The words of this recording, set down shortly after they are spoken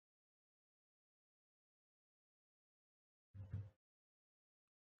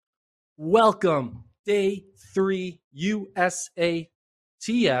Welcome, Day 3 USATF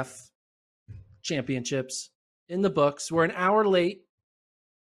Championships in the books. We're an hour late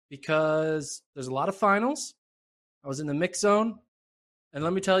because there's a lot of finals. I was in the mix zone. And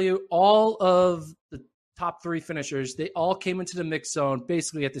let me tell you, all of the top three finishers, they all came into the mix zone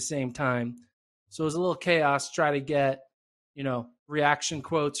basically at the same time. So it was a little chaos trying to get, reaction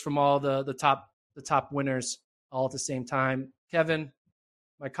quotes from all the top winners all at the same time. Kevin,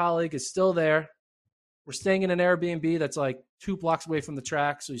 my colleague, is still there. We're staying in an Airbnb that's like 2 blocks away from the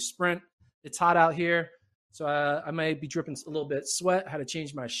track. So you sprint. It's hot out here. So I may be dripping a little bit sweat. I had to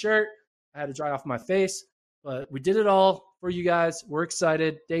change my shirt. I had to dry off my face. But we did it all for you guys. We're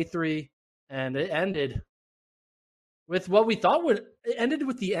excited. Day 3. And it ended with what we thought would. It ended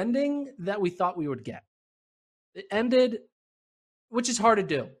with the ending that we thought we would get. It ended, which is hard to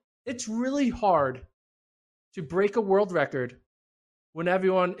do. It's really hard to break a world record when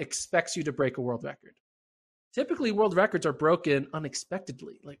everyone expects you to break a world record. Typically, world records are broken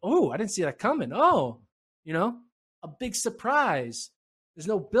unexpectedly. Like, oh, I didn't see that coming. Oh, a big surprise. There's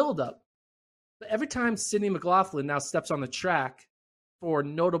no buildup. But every time Sydney McLaughlin now steps on the track for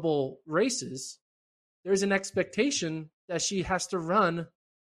notable races, there's an expectation that she has to run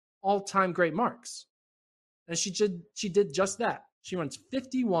all-time great marks. And she did just that. She runs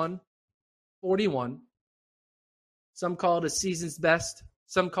 51-41. Some call it a season's best.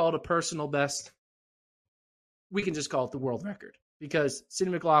 Some call it a personal best. We can just call it the world record because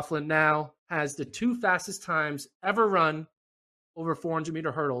Sydney McLaughlin now has the 2 fastest times ever run over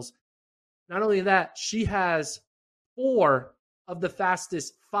 400-meter hurdles. Not only that, she has 4 of the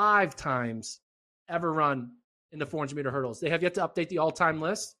fastest 5 times ever run in the 400-meter hurdles. They have yet to update the all-time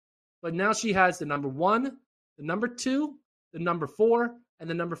list, but now she has the number 1, the number 2, the number 4, and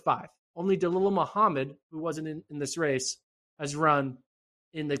the number 5. Only Dalilah Muhammad, who wasn't in this race, has run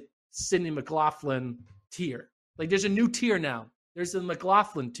in the Sydney McLaughlin tier. Like, there's a new tier now. There's the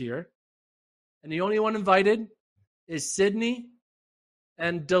McLaughlin tier. And the only one invited is Sydney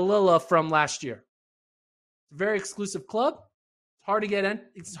and Dalilah from last year. It's a very exclusive club. It's hard to get in.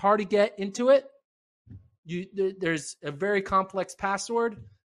 It's hard to get into it. There's a very complex password,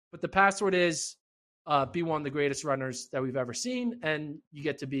 but the password is be one of the greatest runners that we've ever seen, and you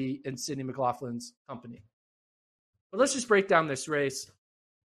get to be in Sydney McLaughlin's company. But let's just break down this race.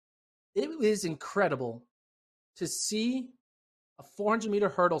 It is incredible to see a 400-meter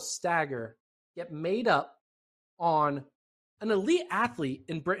hurdle stagger get made up on an elite athlete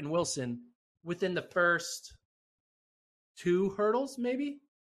in Britton Wilson within the first 2 hurdles, maybe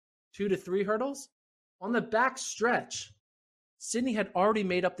 2 to 3 hurdles. On the back stretch, Sydney had already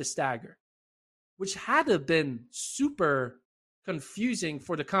made up the stagger, which had to have been super confusing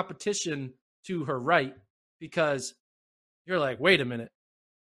for the competition to her right, because you're like, wait a minute,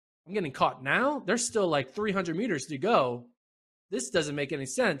 I'm getting caught now? There's still like 300 meters to go. This doesn't make any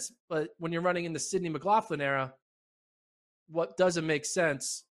sense. But when you're running in the Sydney McLaughlin era, what doesn't make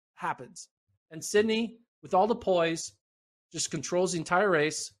sense happens. And Sydney, with all the poise, just controls the entire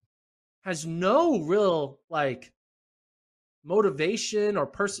race, has no real motivation or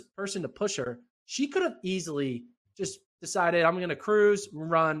person to push her. She could have easily just decided, I'm going to cruise,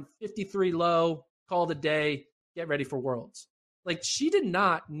 run 53 low, call it a day, get ready for Worlds. She did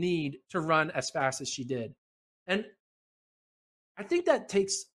not need to run as fast as she did. And I think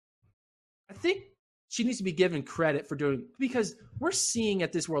she needs to be given credit for doing, because we're seeing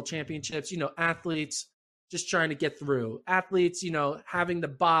at this World Championships, athletes just trying to get through. Athletes, having the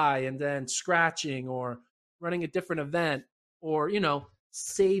bye and then scratching or running a different event or,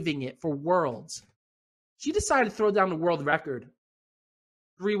 saving it for Worlds. She decided to throw down the world record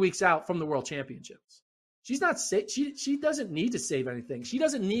 3 weeks out from the World Championships. She's not she doesn't need to save anything. She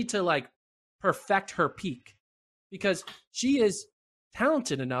doesn't need to perfect her peak, because she is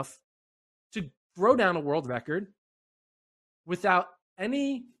talented enough to throw down a world record without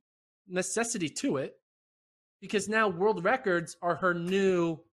any necessity to it, because now world records are her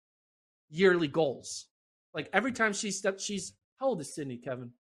new yearly goals. Every time she steps, how old is Sydney,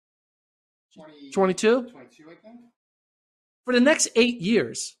 Kevin? 22? 22, I think. For the next 8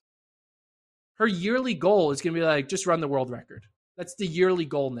 years, her yearly goal is going to be just run the world record. That's the yearly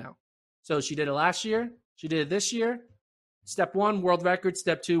goal now. So she did it last year. She did it this year. Step 1, world record.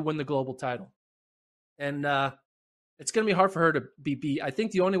 Step 2, win the global title. And it's going to be hard for her to be beat. I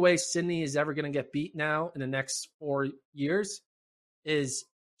think the only way Sydney is ever going to get beat now in the next 4 years is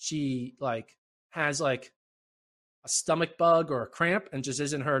she has a stomach bug or a cramp and just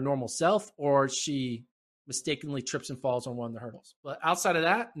isn't her normal self, or she mistakenly trips and falls on one of the hurdles. But outside of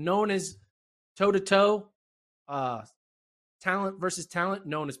that, no one is toe-to-toe talent versus talent,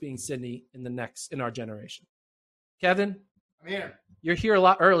 known as being Sydney in our generation. Kevin, I'm here. You're here a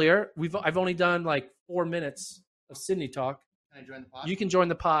lot earlier. I've only done like 4 minutes of Sydney talk. Can I join the pod? You can join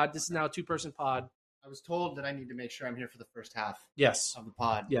the pod. This is now a 2-person pod. I was told that I need to make sure I'm here for the first half Yes. of the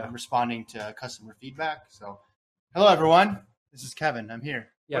pod. Yeah. I'm responding to customer feedback. So, hello, everyone. This is Kevin. I'm here.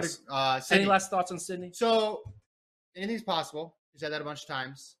 Yes. Sydney. Any last thoughts on Sydney? So, anything's possible. She said that a bunch of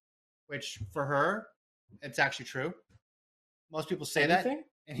times, which for her, it's actually true. Most people say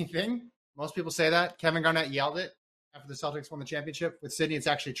anything. Most people say that. Kevin Garnett yelled it after the Celtics won the championship. With Sydney, it's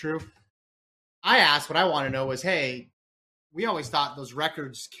actually true. I asked, what I want to know was, hey, we always thought those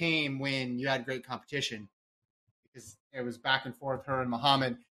records came when you had great competition because it was back and forth, her and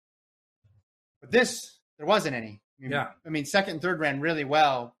Muhammad. But this, there wasn't any. I mean, second and third ran really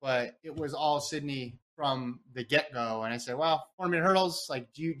well, but it was all Sydney from the get-go. And I said, well, 400 hurdles,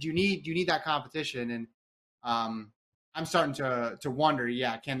 like, do you need that competition? And I'm starting to wonder,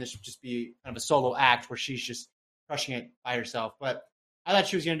 can this just be kind of a solo act where she's just crushing it by herself? But I thought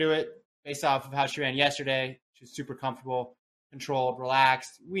she was going to do it based off of how she ran yesterday. She was super comfortable, controlled,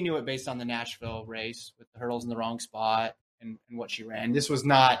 relaxed. We knew it based on the Nashville race with the hurdles in the wrong spot and what she ran. This was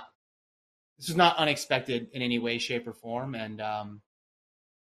not unexpected in any way, shape, or form. And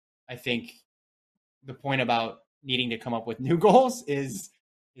I think the point about needing to come up with new goals is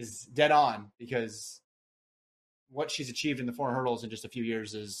dead on, because what she's achieved in the 400 hurdles in just a few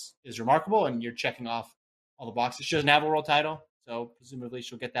years is remarkable, and you're checking off all the boxes. She doesn't have a world title, so presumably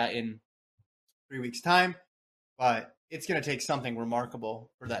she'll get that in 3 weeks' time. But it's going to take something remarkable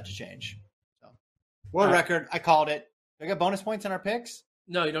for that to change. So, world record, I called it. Do I get bonus points on our picks?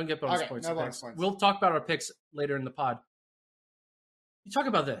 No, you don't get bonus points. No bonus points. We'll talk about our picks later in the pod. You talk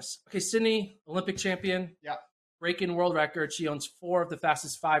about this. Okay, Sydney, Olympic champion. Yeah. Breaking world record. She owns 4 of the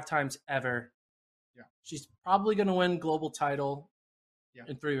fastest 5 times ever. Yeah. She's probably going to win global title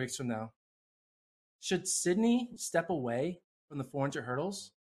in 3 weeks from now. Should Sydney step away from the 400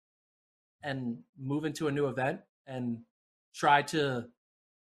 hurdles and move into a new event and try to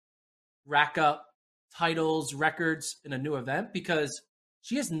rack up titles, records in a new event? Because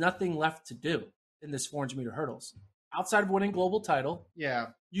she has nothing left to do in this 400-meter hurdles. Outside of winning global title,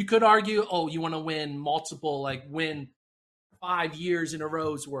 you could argue, you want to win multiple, like win 5 years in a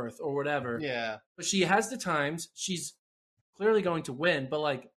row's worth or whatever. Yeah. But she has the times. She's clearly going to win. But,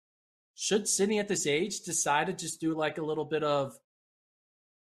 like, should Sydney at this age decide to just do, like, a little bit of,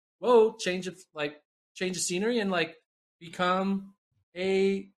 change of scenery and, like, become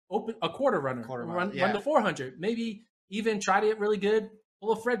a quarter runner. Run the 400. Maybe even try to get really good,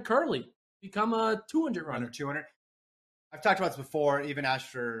 pull a Fred Curley, become a 200 runner. 200. I've talked about this before, even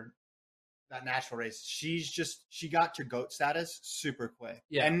after that Nashville race. She got to GOAT status super quick.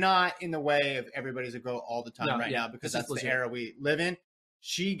 Yeah. And not in the way of everybody's a GOAT all the time now, because that's the era we live in.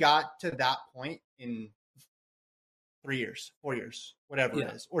 She got to that point in 3 years, 4 years, whatever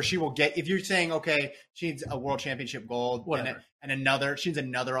it is. Or she will get, if you're saying, okay, she needs a world championship gold and she needs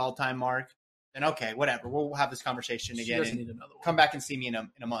another all-time mark, then okay, whatever. We'll have this conversation again. She doesn't need another one. Come back and see me in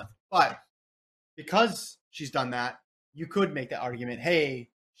a month. But because she's done that, you could make that argument, hey,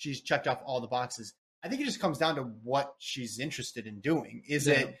 she's checked off all the boxes. I think it just comes down to what she's interested in doing. Is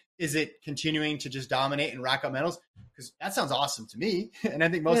it continuing to just dominate and rack up medals? Because that sounds awesome to me. And I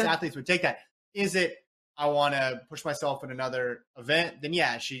think most athletes would take that. Is it, I want to push myself in another event? Then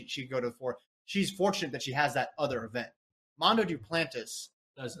she'd go to the 4. She's fortunate that she has that other event. Mondo Duplantis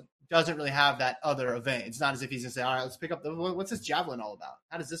doesn't really have that other event. It's not as if he's going to say, all right, let's pick up what's this javelin all about?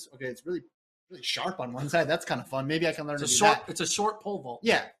 How does this, okay, it's really sharp on one side. That's kind of fun. Maybe I can learn to do that. It's a short pole vault.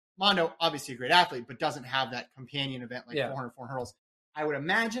 Yeah. Mondo, obviously a great athlete, but doesn't have that companion event like 400 hurdles. I would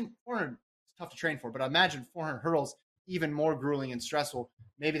imagine 400 is tough to train for, but I imagine 400 hurdles even more grueling and stressful.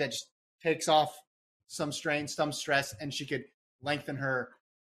 Maybe that just takes off some strain, some stress, and she could lengthen her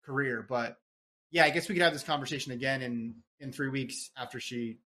career. But I guess we could have this conversation again in 3 weeks after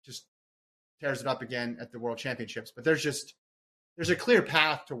she just tears it up again at the World Championships. But there's a clear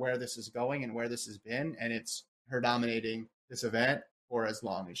path to where this is going and where this has been, and it's her dominating this event for as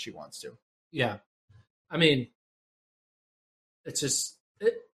long as she wants to. Yeah. I mean, it's just,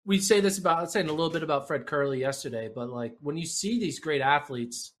 we say this about, I was saying a little bit about Fred Curley yesterday, but like when you see these great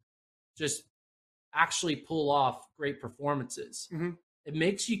athletes just actually pull off great performances, it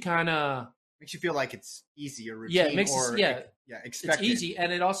makes you makes you feel like it's easy or routine. Yeah, it makes expected. It's easy,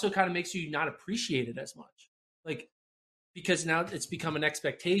 and it also kind of makes you not appreciate it as much. Like, because now it's become an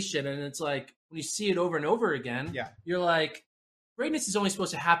expectation, and it's like when you see it over and over again, you're like, greatness is only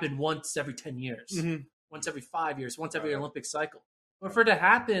supposed to happen once every 10 years, once every 5 years, once every Olympic cycle. But for it to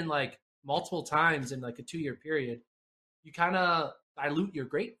happen like multiple times in like a 2-year period, you kind of dilute your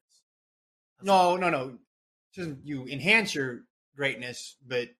greatness. No. You enhance your greatness,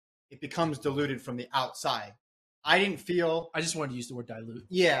 but it becomes diluted from the outside. I didn't feel. I just wanted to use the word dilute.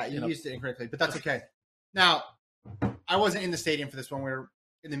 Yeah, you used it incorrectly, but that's okay. Now, I wasn't in the stadium for this one. We were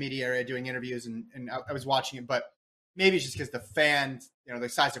in the media area doing interviews, and I was watching it, but maybe it's just because the fans, the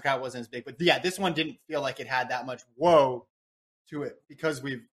size of the crowd wasn't as big. But yeah, this one didn't feel like it had that much whoa to it because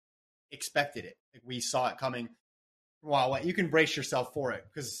we've expected it. Like we saw it coming. Wow, you can brace yourself for it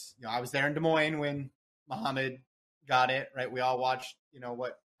because I was there in Des Moines when Muhammad got it, right? We all watched,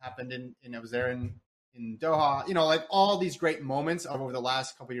 what happened and I was there in Doha, like all these great moments of over the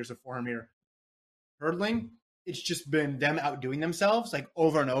last couple of years of 400-meter hurdling. It's just been them outdoing themselves like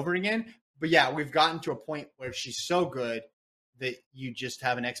over and over again. But yeah, we've gotten to a point where she's so good that you just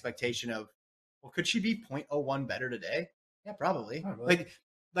have an expectation of, well, could she be 0.01 better today? Yeah, probably.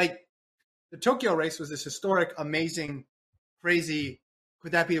 Like the Tokyo race was this historic, amazing, crazy.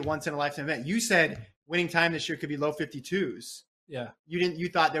 Could that be a once in a lifetime event? You said winning time this year could be low 52s. Yeah. You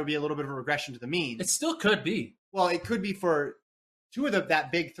thought there would be a little bit of a regression to the mean. It still could be. Well, it could be for two of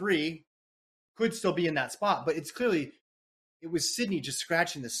that big three could still be in that spot, but it's clearly it was Sydney just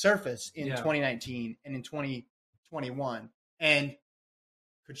scratching the surface in 2019 and in 2021. And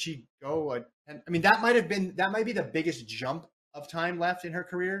could she go that might be the biggest jump of time left in her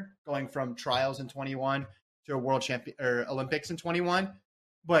career, going from trials in 21 to a world champion or Olympics in 21.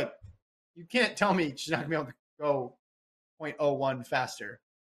 But you can't tell me she's not gonna be able to go 0.01 faster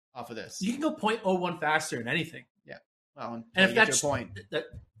off of this. You can go 0.01 faster in anything. Yeah. Well, and if that's a point,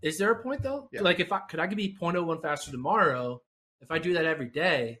 is there a point though? Yeah. Like could I be 0.01 faster tomorrow if I do that every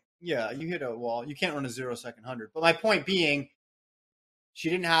day? Yeah, you hit a wall. You can't run a 0-second 100. But my point being, she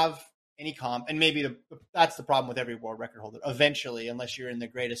didn't have any comp, and maybe that's the problem with every world record holder. Eventually, unless you're in the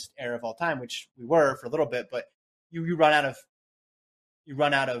greatest era of all time, which we were for a little bit, but you run out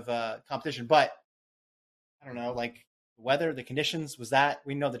of competition. But I don't know, like the weather, the conditions,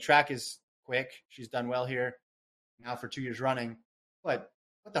 we know the track is quick. She's done well here now for 2 years running, but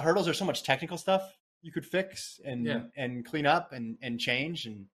the hurdles are so much technical stuff you could fix and clean up and change.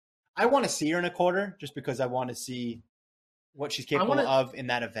 And I want to see her in a quarter just because I want to see what she's capable of in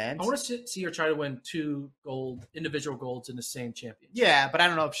that event. I want to see her try to win 2 individual golds in the same championship. Yeah, but I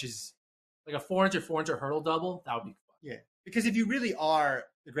don't know if she's like a 400 hurdle double. That would be fun. Yeah, because if you really are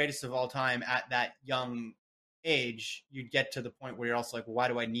the greatest of all time at that young age, you'd get to the point where you're also like, well, why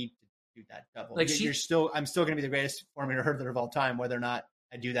do I need to do that double? Like I'm still going to be the greatest 400 hurdler of all time, whether or not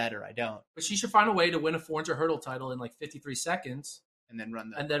I do that or I don't. But she should find a way to win a 400 hurdle title in like 53 seconds, and then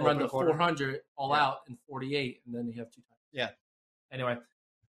run the 400 all out in 48, and then you have 2 times. Yeah. Anyway,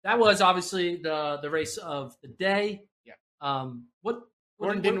 that was obviously the race of the day. Yeah.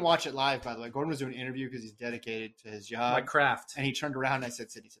 Gordon didn't watch it live, by the way. Gordon was doing an interview because he's dedicated to his job. My craft. And he turned around and I said,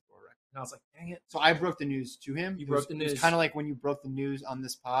 Sydney said world record. And I was like, dang it. So I broke the news to him. You broke the news. It was kind of like when you broke the news on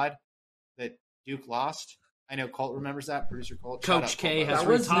this pod that Duke lost. I know Colt remembers that. Producer Colt. Coach K has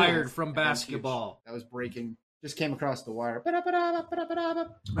retired from basketball. That was breaking. Just came across the wire. All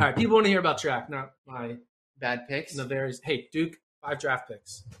right, people want to hear about track, not my bad picks. Hey, Duke, 5 draft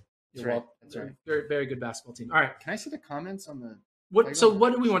picks. That's right. That's right. Very, very good basketball team. All right. Can I see the comments on the? What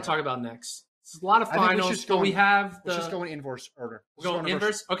do we want to talk about next? It's a lot of finals. Let's just go in inverse order. We're going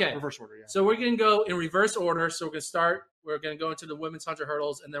inverse? Okay. Reverse order, yeah. So we're going to go in reverse order. So we're going to go into the women's 100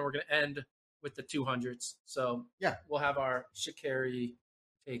 hurdles, and then we're going to end with the 200s. So yeah, we'll have our Sha'Carri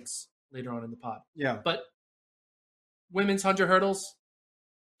takes later on in the pod. Yeah. But women's 100 hurdles,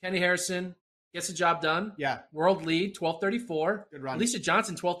 Kenny Harrison gets the job done. Yeah. World lead, 12:34. Good run. Alicia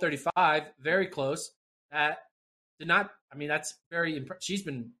Johnson, 12:35. Very close. That's very impressive. She's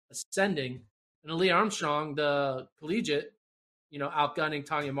been ascending. And Aaliyah Armstrong, the collegiate, outgunning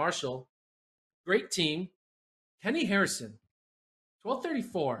Tanya Marshall. Great team. Kenny Harrison,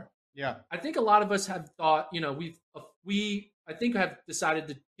 12:34. Yeah. I think a lot of us have thought, have decided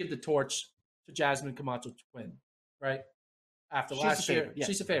to give the torch to Jasmine Camacho Quinn, right? After last year. Yeah.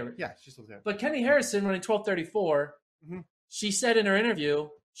 She's a favorite. Yeah, she's still there. But Kenny Harrison running 12:34, she said in her interview,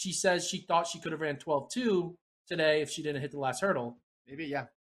 she says she thought she could have ran 12:2 today if she didn't hit the last hurdle. Maybe, yeah.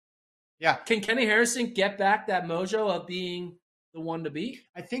 Yeah. Can Kenny Harrison get back that mojo of being the one to beat?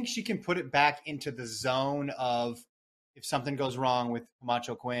 I think she can put it back into the zone of if something goes wrong with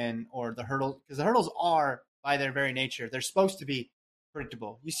Camacho Quinn or the hurdle, because the hurdles are, by their very nature, they're supposed to be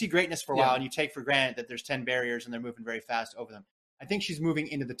predictable. You see greatness for a while and you take for granted that there's 10 barriers and they're moving very fast over them. I think she's moving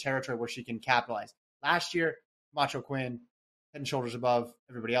into the territory where she can capitalize. Last year, Camacho Quinn, head and shoulders above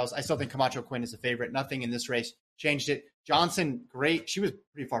everybody else. I still think Camacho Quinn is the favorite. Nothing in this race changed it. Johnson, great. She was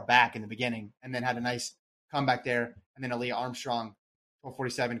pretty far back in the beginning and then had a nice comeback there. And then Aaliyah Armstrong,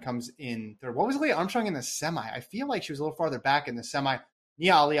 12:47, comes in third. What was Aaliyah Armstrong in the semi? I feel like she was a little farther back in the semi.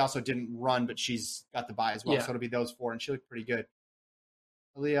 Nia Ali also didn't run, but she's got the bye as well. So it'll be those four, and she looked pretty good.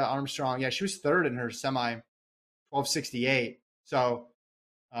 Aaliyah Armstrong, she was third in her semi, 12:68. So,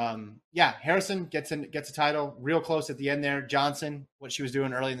 Harrison gets a title real close at the end there. Johnson, what she was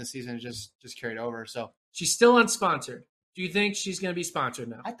doing early in the season, just carried over. So she's still unsponsored. Do you think she's going to be sponsored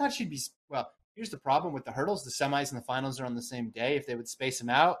now? I thought she'd be. Well, here's the problem with the hurdles. The semis and the finals are on the same day. If they would space them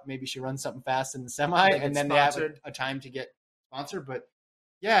out, maybe she runs something fast in the semi, and then they have a time to get sponsored. But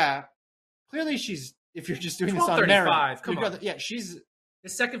yeah, clearly she's. If you're just doing this on merit, come on. She's the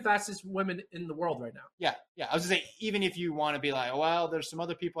second fastest woman in the world right now. Yeah. I was going to say, even if you want to be like, well, there's some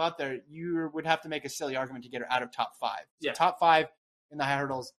other people out there, you would have to make a silly argument to get her out of top 5. So top 5 in the high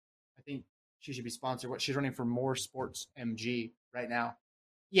hurdles, I think she should be sponsored. What she's running for More Sports MG right now.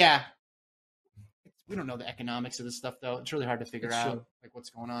 Yeah. We don't know the economics of this stuff, though. It's really hard to figure out like what's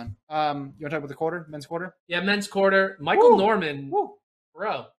going on. You want to talk about the quarter, men's quarter? Yeah, men's quarter. Michael Norman,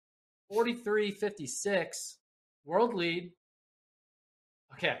 bro, 43.56, world lead.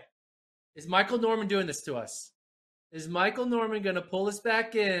 Okay. Is Michael Norman doing this to us? Is Michael Norman going to pull us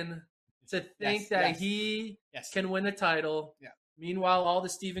back in to think that he can win the title? Yeah. Meanwhile, all the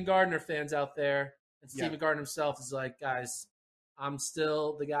Stephen Gardner fans out there, and Stephen Gardner himself is like, guys, I'm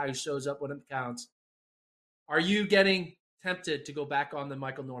still the guy who shows up when it counts. Are you getting tempted to go back on the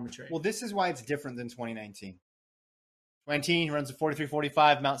Michael Norman train? Well, this is why it's different than 2019. 2019, he runs a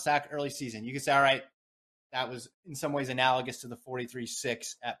 43.45 Mount Sac early season. You can say, all right, that was in some ways analogous to the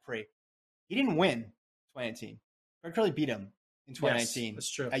 43.6 at Pre. He didn't win 2019. Greg Curley beat him in 2019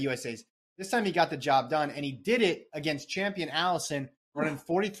 that's true. At USA's. This time he got the job done, and he did it against champion Allison, running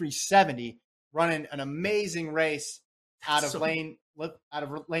 43.70, running an amazing race out of lane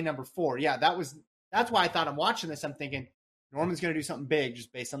number 4. Yeah, that's why I thought I'm watching this. I'm thinking Norman's going to do something big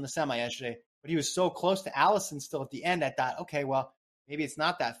just based on the semi yesterday. But he was so close to Allison still at the end. I thought, okay, well, maybe it's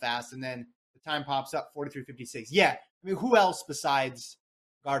not that fast. And then the time pops up, 43.56. Yeah, I mean, who else besides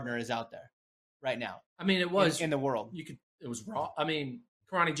Gardner is out there right now? I mean, it was in the world. It was raw. I mean,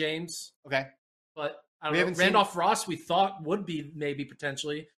 Karani James. Okay. But I don't know. Randolph Ross, we thought would be maybe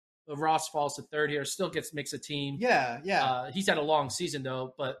potentially. But Ross falls to third here. Still makes a team. Yeah. He's had a long season,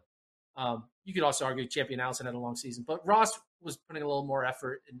 though. But you could also argue champion Allison had a long season. But Ross was putting a little more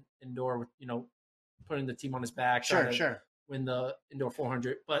effort indoor with, putting the team on his back. Sure. Win the indoor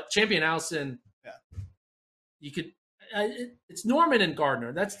 400. But champion Allison, you could it's Norman and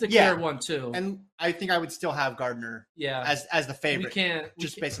Gardner. That's the clear one too. And I think I would still have Gardner as the favorite.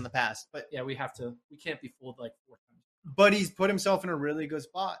 Based on the past. But we can't be fooled like 4 times. But he's put himself in a really good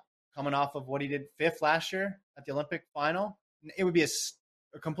spot coming off of what he did 5th last year at the Olympic final. It would be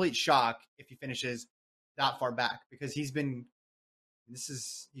a complete shock if he finishes that far back because he's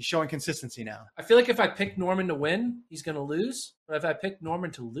showing consistency now. I feel like if I pick Norman to win, he's going to lose. But if I pick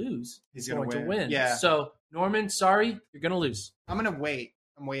Norman to lose, he's going to win. Yeah. So, Norman, sorry, you're going to lose. I'm going to wait.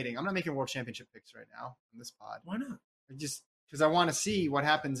 I'm waiting. I'm not making world championship picks right now on this pod. Why not? Just because I want to see what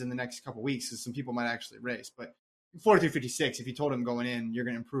happens in the next couple of weeks because some people might actually race. But 43.56, if you told him going in, you're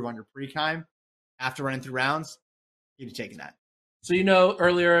going to improve on your pre-time after running through rounds, he'd have taken that. So,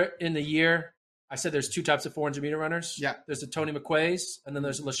 earlier in the year, I said there's 2 types of 400-meter runners. Yeah. There's the Tony McQuays, and then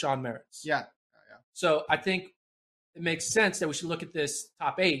there's the LaShawn Merritts. Yeah. So I think it makes sense that we should look at this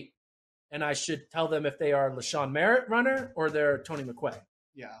top 8, and I should tell them if they are a LaShawn Merritt runner or they're Tony McQuay.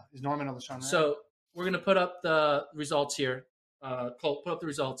 Yeah. Is Norman a LaShawn Merritt? So we're going to put up the results here. Colt, put up the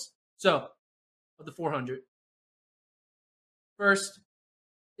results. So, of the 400. First,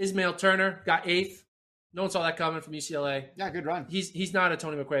 Ismail Turner got 8th. No one saw that coming from UCLA. Yeah, good run. He's not a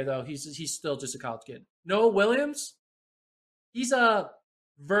Tony McQuay, though. He's still just a college kid. Noah Williams, he's a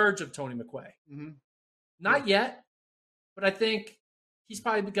verge of Tony McQuay. Mm-hmm. Not yet, but I think he's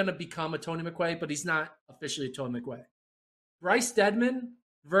probably going to become a Tony McQuay, but he's not officially a Tony McQuay. Bryce Dedman,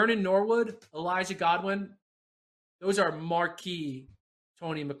 Vernon Norwood, Elijah Godwin, those are marquee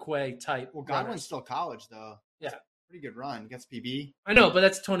Tony McQuay type. Well, Godwin's still college, though. Yeah. Pretty good run. Gets PB. I know, but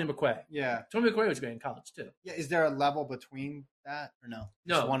that's Tony McQuay. Yeah. Tony McQuay was great in college, too. Yeah. Is there a level between that or no?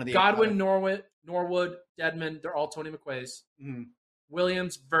 No. One of the Godwin, Norwood, Dedman, they're all Tony McQuays. Mm-hmm.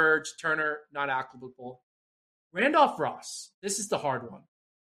 Williams, Verge, Turner, not applicable. Randolph Ross. This is the hard one.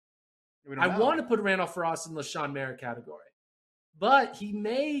 I want to put Randolph Ross in the LaShawn Merritt category. But he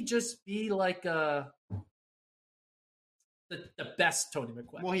may just be like the best Tony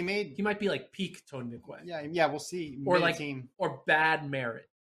McQuay. Well, he might be like peak Tony McQuay. Yeah, we'll see. Or or bad Merritt.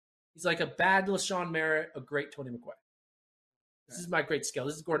 He's like a bad LaShawn Merritt, a great Tony McQuay. This is my great skill.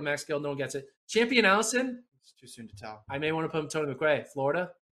 This is Gordon Mack skill. No one gets it. Champion Allison, It's too soon to tell. I may want to put him Tony McRae,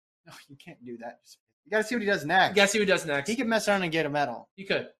 Florida. No, you can't do that. You got to see what he does next. You got to see what he does next. He could mess around and get a medal. He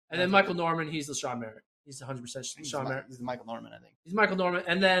could. And then Michael Norman, he's LaShawn Merritt. He's 100% LaShawn Merritt. He's the Michael Norman, I think. He's Michael Norman.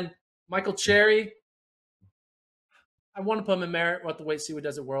 And then Michael Cherry. I want to put him in Merritt. We'll have to wait, see what he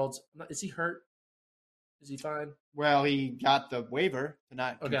does at Worlds. Is he hurt? Is he fine? Well, he got the waiver to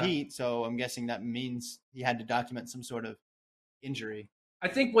not compete, so I'm guessing that means he had to document some sort of injury. I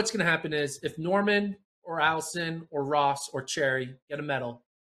think what's going to happen is if Norman or Allison or Ross or Cherry get a medal,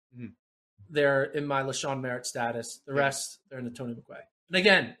 they're in my LaShawn Merritt status. The rest, they're in the Tony McRae. And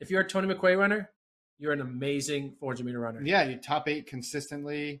again, if you're a Tony McRae runner, you're an amazing 400-meter runner. Yeah, you're top 8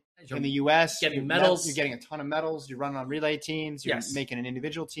 consistently in the U.S. Getting medals. You're getting a ton of medals. You're running on relay teams. You're making an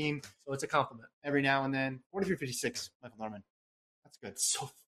individual team. So it's a compliment. Every now and then. 43.56, Michael Norman. That's good.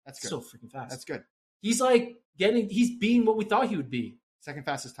 That's good. So freaking fast. That's good. He's he's being what we thought he would be. Second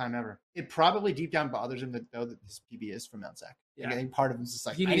fastest time ever. It probably deep down bothers him that this PB is from Mount Zach. Yeah. Like, I think part of him is just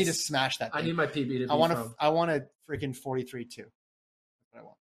like, I need to smash that thing. I need my PB to be I want a freaking 43.2. That's what I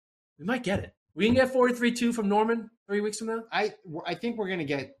want. We might get it. We can get 43.2 from Norman 3 weeks from now? I think we're going to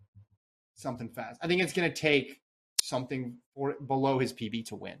get something fast. I think it's going to take something below his PB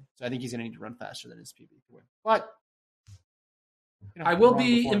to win. So I think he's going to need to run faster than his PB to win. But I will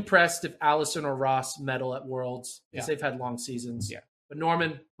be impressed if Allison or Ross medal at Worlds because they've had long seasons. Yeah. But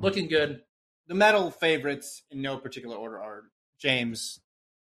Norman, looking good. The medal favorites in no particular order are James,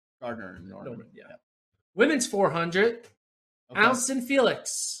 Gardner, and Norman. Yeah. Women's 400, Allison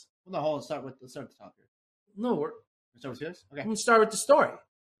Felix. Well, no, hold on. Let's start with the top here. No, we're start with Felix? Okay. I'm going to start with the story.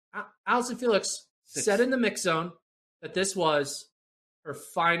 Allison Felix said in the mix zone that this was her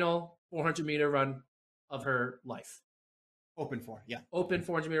final 400-meter run of her life. Open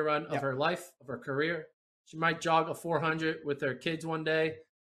 400-meter run of her life, of her career. She might jog a 400 with her kids one day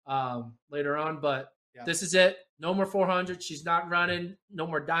later on, but this is it. No more 400. She's not running. No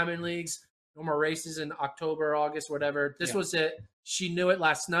more Diamond Leagues. No more races in October, August, whatever. This was it. She knew it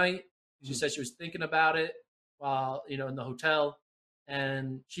last night. She said she was thinking about it while, in the hotel.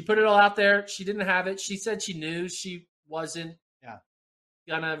 And she put it all out there. She didn't have it. She said she knew she wasn't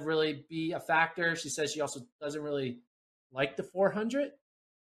going to really be a factor. She says she also doesn't really like the 400.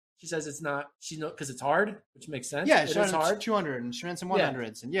 She says it's not, because it's hard, which makes sense. Yeah, it's hard. 200 and she ran some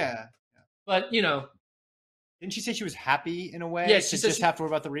 100s. And But, didn't she say she was happy in a way? Yeah, she said just have to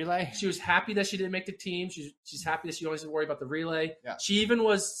worry about the relay. She was happy that she didn't make the team. She's happy that she always had to worry about the relay. Yeah. She even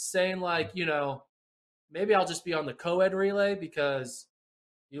was saying maybe I'll just be on the co-ed relay because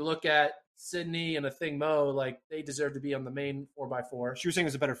you look at Sydney and Athing Mo, they deserve to be on the main 4x4. She was saying it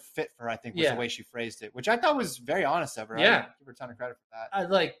was a better fit for her, I think, was the way she phrased it, which I thought was very honest of her. Yeah. I give her a ton of credit for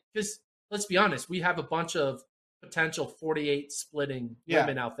that. Because let's be honest, we have a bunch of potential 48 splitting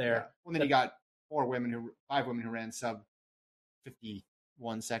women out there. Yeah. Well, then you got 5 women who ran sub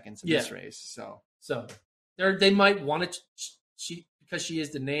 51 seconds in this race. So they might want to, because she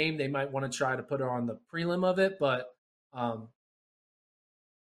is the name, they might want to try to put her on the prelim of it, but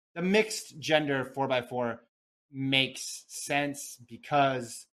the mixed gender 4x4 makes sense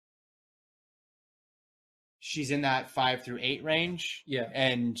because she's in that 5 through 8 range. Yeah.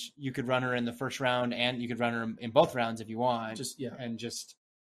 And you could run her in the first round and you could run her in both rounds if you want.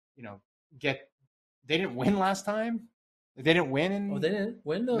 They didn't win last time. They didn't win. They didn't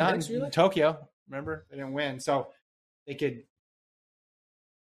win the not next relay? in Tokyo. Remember, they didn't win, so they could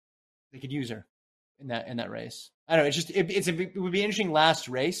use her in that race. I don't know. It would be interesting last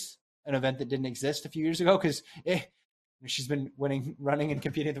race, an event that didn't exist a few years ago because she's been running and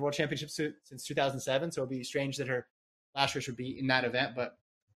competing at the World Championships since 2007. So it'd be strange that her last race would be in that event. But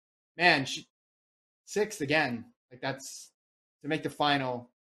man, she 6th again. That's to make the final.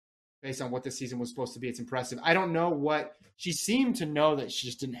 Based on what this season was supposed to be, it's impressive. I don't know what she seemed to know that she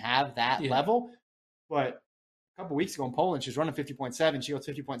just didn't have that level, but a couple weeks ago in Poland, she was running 50.7. She goes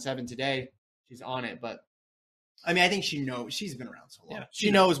 50.7 today. She's on it, but I mean, I think she knows. She's been around so long. Yeah,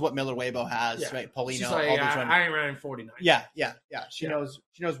 she knows what Miller Weibo has, right? Polino, she's like, all those running. I ain't running 49. Yeah. She knows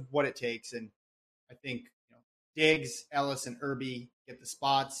what it takes, and I think Diggs, Ellis, and Irby get the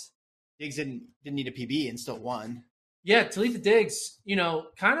spots. Diggs didn't need a PB and still won. Yeah, Talitha Diggs,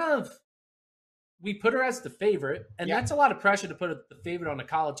 we put her as the favorite, and that's a lot of pressure to put the favorite on a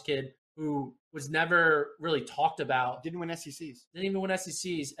college kid who was never really talked about. Didn't win SECs. Didn't even win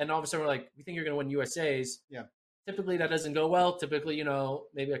SECs, and all of a sudden we're like, we think you're going to win USAs. Yeah. Typically that doesn't go well. Typically,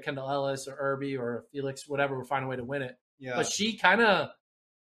 maybe a Kendall Ellis or Irby or a Felix, whatever, will find a way to win it. Yeah. But she kind of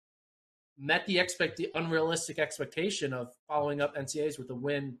met the unrealistic expectation of following up NCAAs with a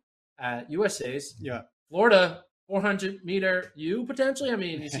win at USAs. Yeah. Florida, 400-meter, potentially. I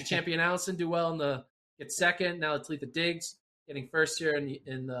mean, you see Champion Allison do well in the gets second. Now it's Letha Diggs getting first here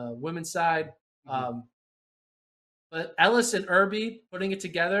in the women's side. But Ellis and Irby putting it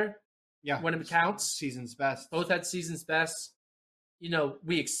together when it counts. Season's best. Both had season's best.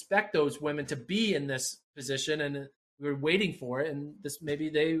 We expect those women to be in this position, and we were waiting for it. And this maybe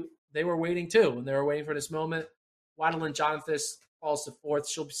they were waiting too, and they were waiting for this moment. Waddle Jonathan falls to fourth.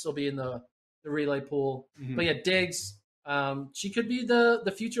 She'll still be in the relay pool. But yeah, Diggs, she could be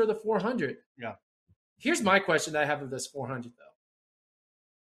the future of the 400. Yeah. Here's my question that I have of this 400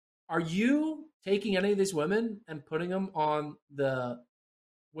 though. Are you taking any of these women and putting them on the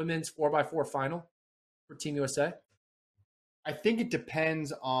women's 4x4 final for Team USA? I think it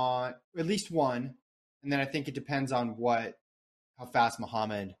depends on at least one, and then I think it depends on how fast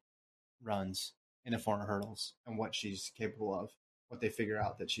Muhammad runs in the 400 hurdles and what she's capable of, what they figure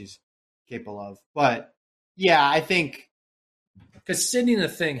out that she's capable of. But yeah, I think because Sydney and the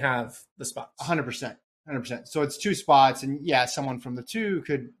Thing have the spots, 100%. So it's 2 spots, and yeah, someone from the 2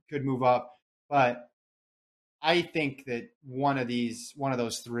 could move up, but I think that one of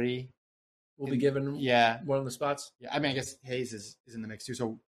those 3 will be given one of the spots. Yeah, I mean, I guess Hayes is in the mix too.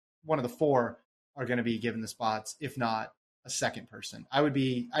 So one of the 4 are going to be given the spots, if not a second person. I'd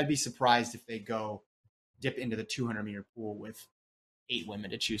be surprised if they go dip into the 200-meter pool with 8 women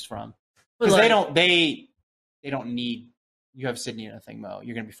to choose from, because they don't need. You have Sydney and a Thing, Mo.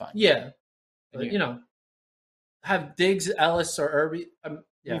 You're going to be fine. Yeah, but, have Diggs, Ellis, or Irby.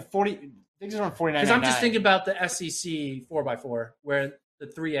 Yeah, 40. Diggs is around 49. Because I'm just thinking about the SEC 4x4, where the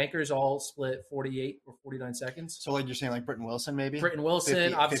 3 anchors all split 48 or 49 seconds. So, like you're saying, like Britton Wilson, maybe? Britton Wilson,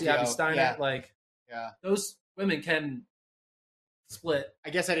 50, obviously Abby Steiner. Those women can split.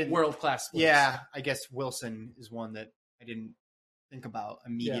 I guess I didn't. World-class splits. Yeah, I guess Wilson is one that I didn't think about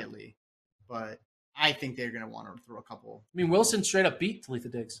immediately. Yeah. But I think they're going to want to throw a couple. I mean, Wilson straight up beat Letha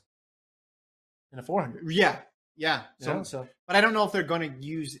Diggs in a 400. Yeah. So, but I don't know if they're going to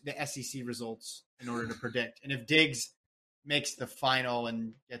use the SEC results in order to predict. And if Diggs makes the final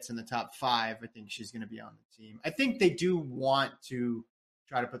and gets in the top 5, I think she's going to be on the team. I think they do want to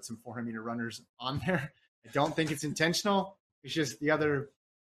try to put some 400-meter runners on there. I don't think it's intentional. It's just the other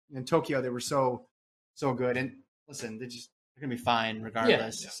in Tokyo, they were so good. And listen, they're going to be fine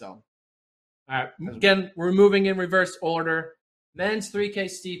regardless. Yeah. So, all right. Again, we're moving in reverse order. Men's 3K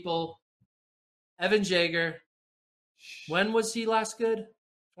steeple. Evan Jager. When was he last good?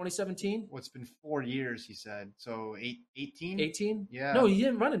 2017? Well, it's been 4 years, he said. So 18? 18? Yeah. No, he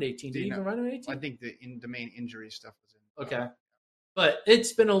didn't run in 18. Did he even run in 18? I think the main injury stuff was in. Okay. But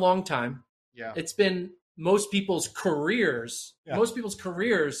it's been a long time. Yeah. It's been most people's careers. Yeah. Most people's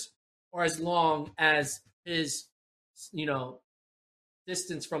careers are as long as his,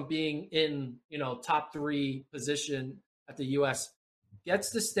 distance from being in, top 3 position at the U.S.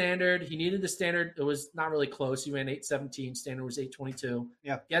 Gets the standard. He needed the standard. It was not really close. He ran 8:17. Standard was 8:22.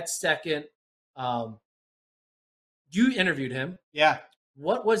 Yeah. Gets second. You interviewed him. Yeah.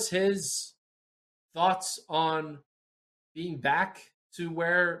 What was his thoughts on being back to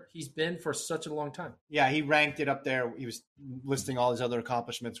where he's been for such a long time? Yeah, he ranked it up there. He was listing all his other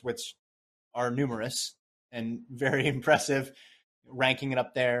accomplishments, which are numerous and very impressive, ranking it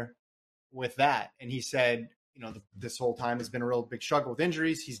up there with that. And he said, this whole time has been a real big struggle with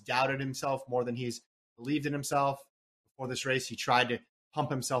injuries. He's doubted himself more than he's believed in himself. Before this race, he tried to pump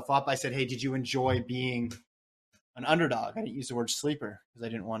himself up. I said, hey, did you enjoy being an underdog? I didn't use the word sleeper because I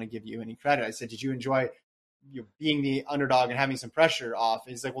didn't want to give you any credit. I said, did you enjoy being the underdog and having some pressure off?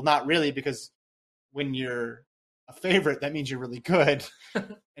 And he's like, well, not really, because when you're a favorite, that means you're really good.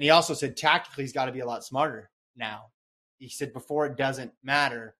 And he also said, tactically, he's got to be a lot smarter now. He said, before, it doesn't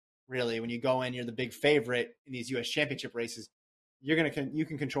matter. Really, when you go in, you're the big favorite in these U.S. championship races. You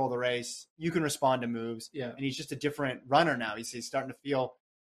can control the race. You can respond to moves. Yeah. And he's just a different runner now. He's starting to feel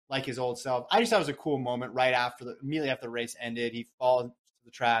like his old self. I just thought it was a cool moment immediately after the race ended. He falls to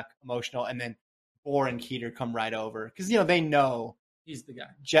the track, emotional, and then Bohr and Keeter come right over because they know he's the guy.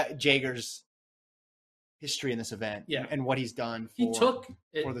 Jager's history in this event, and what he's done. He took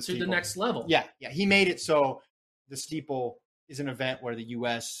it to the next level. Yeah. He made it so the steeple is an event where the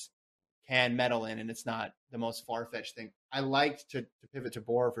U.S. can medal in, and it's not the most far-fetched thing. I liked to pivot to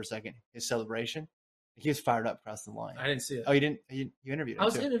Bohr for a second. His celebration, he was fired up across the line. I didn't see it. Oh, you didn't? You interviewed him. I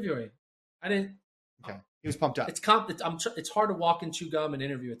was interviewing. I didn't. Okay, he was pumped up. It's hard to walk and chew gum and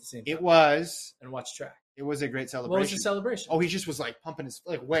interview at the same time. It was, and watch track. It was a great celebration. What was the celebration? Oh, he just was like pumping his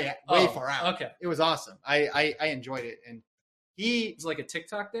way far out. Okay, it was awesome. I enjoyed it, and it was like a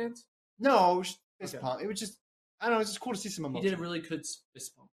TikTok dance. No, it was just fist pump. It was just I don't know. It was just cool to see some emotion. He did a really good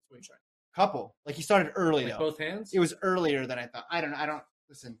fist pump. That's what he tried. Couple. Like he started early though. Both hands? It was earlier than I thought. I don't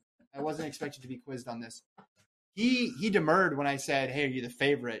listen. I wasn't expected to be quizzed on this. He demurred when I said, "Hey, are you the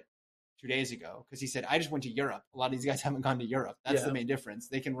favorite?" 2 days ago, because he said, "I just went to Europe. A lot of these guys haven't gone to Europe. That's the main difference.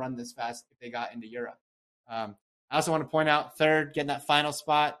 They can run this fast if they got into Europe." I also want to point out third, getting that final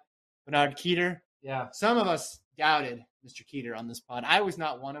spot, Bernard Keeter. Yeah. Some of us doubted Mr. Keeter on this pod. I was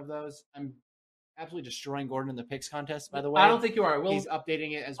not one of those. I'm absolutely destroying Gordon in the picks contest, by the way. I don't think you are. He's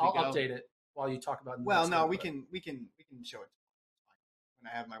updating it as we I'll go. update it while you talk about. Well, no, we can show it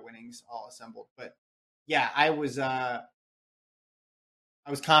when I have my winnings all assembled. But yeah, I was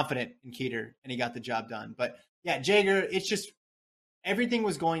confident in Keeter, and he got the job done. But yeah, Jaeger, it's just everything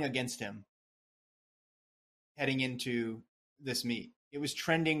was going against him heading into this meet. It was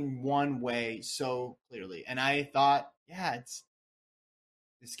trending one way so clearly. And I thought, yeah, it's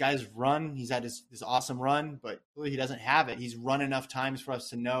this guy's run. He's had this awesome run, but clearly he doesn't have it. He's run enough times for us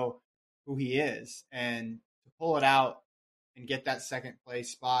to know who he is. And to pull it out and get that second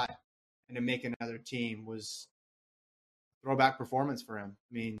place spot and to make another team was throwback performance for him.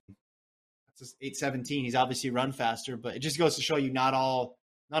 I mean, that's just 8:17. He's obviously run faster, but it just goes to show you not all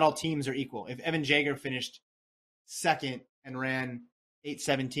teams are equal. If Evan Jaeger finished second and ran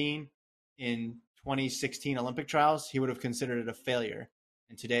 8:17 in 2016 Olympic trials, he would have considered it a failure.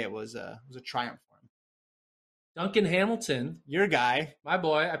 And today it was a triumph for him. Duncan Hamilton, your guy, my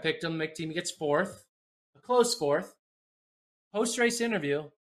boy, I picked him. Make team. He gets fourth, a close fourth. Post-race interview,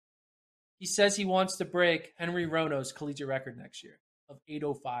 he says he wants to break Henry Rono's collegiate record next year of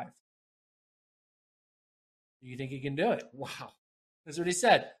 8:05. Do you think he can do it? Wow. That's what he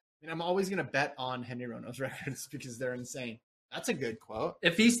said. I mean, I'm always going to bet on Henry Rono's records because they're insane. That's a good quote.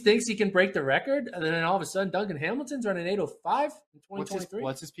 If he thinks he can break the record, and then all of a sudden Duncan Hamilton's running 8:05 in 2023.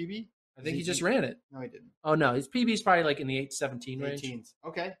 What's his PB? I think he just ran it. No, he didn't. Oh, no. His PB is probably like in the 8:17 range. 18s.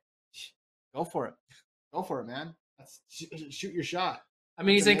 Okay. Go for it. Go for it, man. Shoot your shot. I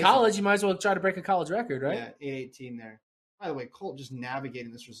mean, he's in college. You might as well try to break a college record, right? Yeah, 8:18 there. By the way, Colt just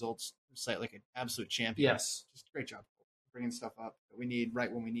navigating this results site like an absolute champion. Yes. Just great job, Colt, bringing stuff up that we need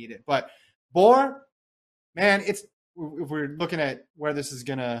right when we need it. But Bohr, man, if we're looking at where this is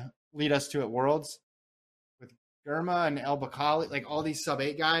going to lead us to at Worlds, with Germa and El Bakali, like all these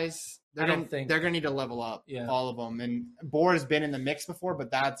sub-8 guys, they're going to need to level up, all of them. And Bohr has been in the mix before, but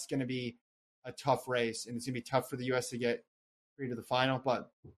that's going to be a tough race, and it's going to be tough for the U.S. to get through to the final.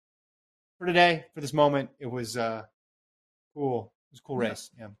 But for today, for this moment, it was cool. It was a cool race.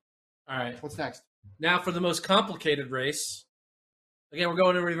 Yeah. All right. What's next? Now for the most complicated race. Again, we're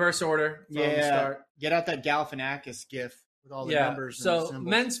going in reverse order from the start. Get out that Galifianakis gif with all the numbers. So and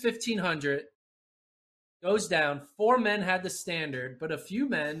men's 1500 goes down. 4 men had the standard, but a few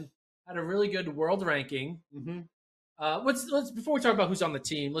men had a really good world ranking. Mm-hmm. Let's before we talk about who's on the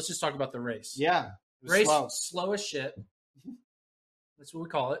team, let's just talk about the race. Yeah, race slow as shit. That's what we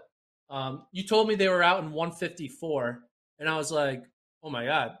call it. You told me they were out in 154, and I was like, "Oh my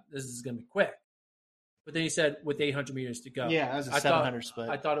god, this is gonna be quick." But then you said with 800 meters to go. Yeah, that was a 700 split.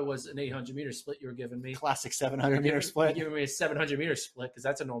 I thought it was an 800 meter split you were giving me. Classic 700 meter split. You're giving me a 700 meter split because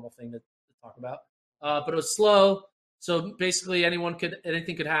that's a normal thing to talk about. But it was slow, so basically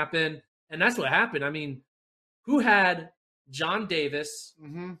anything could happen, and that's what happened. I mean, who had John Davis,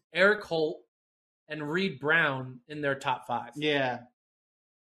 Eric Holt, and Reed Brown in their top 5? Yeah,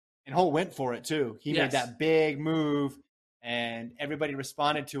 and Holt went for it too. He made that big move. And everybody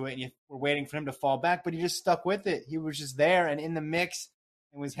responded to it, and you were waiting for him to fall back, but he just stuck with it. He was just there and in the mix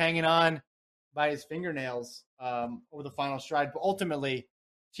and was hanging on by his fingernails over the final stride. But ultimately,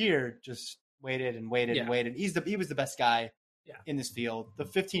 Tier just waited and waited and waited. He was the best guy in this field. The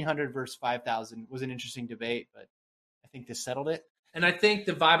 1,500 versus 5,000 was an interesting debate, but I think this settled it. And I think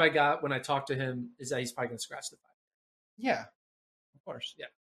the vibe I got when I talked to him is that he's probably going to scratch the 5. Yeah, of course. Yeah.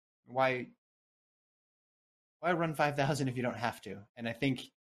 Why run 5,000 if you don't have to? And I think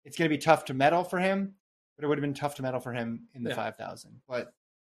it's going to be tough to medal for him, but it would have been tough to medal for him in the 5,000. But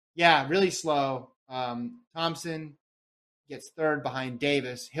yeah, really slow. Thompson gets third behind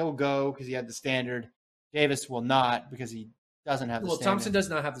Davis. He'll go because he had the standard. Davis will not because he doesn't have the standard. Well, Thompson does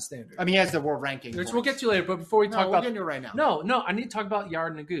not have the standard. I mean, he has the world ranking. Which we'll get to later, but before we talk about... we'll get into it right now. No, I need to talk about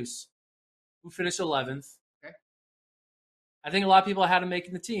Yard Nagus, who finished 11th. I think a lot of people had him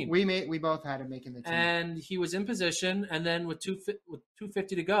making the team. We both had him making the team. And he was in position, and then with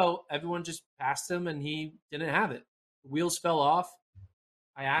 250 to go, everyone just passed him, and he didn't have it. The wheels fell off.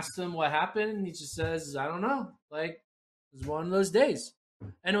 I asked him what happened, and he just says, I don't know. Like, it was one of those days.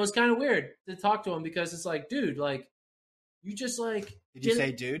 And it was kind of weird to talk to him because it's like, dude, like, you just like... Did you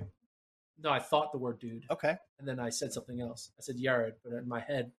say dude? No, I thought the word dude. Okay. And then I said something else. I said Yared, but in my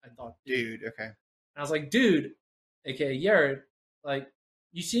head, I thought dude. Okay. And I was like, dude... a.k.a. Yared, like,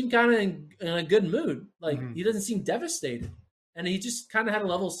 you seem kind of in a good mood. Like, he doesn't seem devastated. And he just kind of had a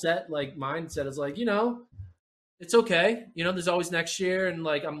level set, like, mindset. It's like, it's okay. There's always next year. And,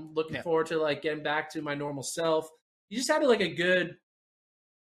 like, I'm looking forward to, like, getting back to my normal self. He just had, like, a good,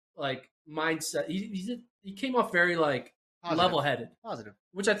 like, mindset. He came off very, like, level-headed. Positive.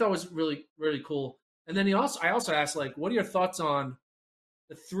 Which I thought was really, really cool. And then I also asked, like, what are your thoughts on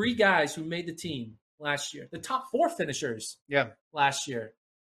the 3 guys who made the team last year? The top 4 finishers last year.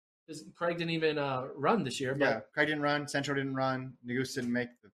 Because Craig didn't even run this year. But Craig didn't run. Central didn't run. Negus didn't make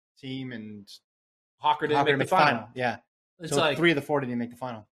the team. And Hawker didn't make the final. Yeah. It's so like 3 of the 4 didn't even make the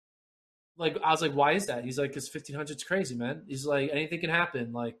final. Like, I was like, why is that? He's like, because 1500's crazy, man. He's like, anything can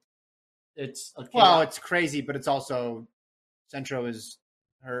happen. Like, it's it's crazy, but it's also Centro is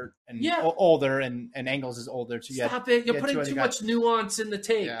hurt and older, and Engels is older too. Stop it! You're putting too much nuance in the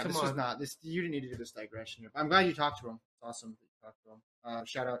take. Yeah, Come this on. Was not this. You didn't need to do this digression. I'm glad you talked to him. It's awesome that you talked to him.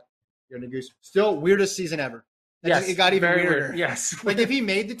 Shout out your Goose. Still weirdest season ever. Yes, it got even weirder. Weird. Yes, like if he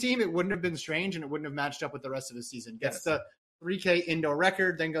made the team, it wouldn't have been strange, and it wouldn't have matched up with the rest of the season. Gets the 3K indoor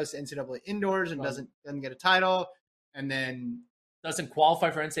record, then goes to NCAA indoors and doesn't get a title, and then doesn't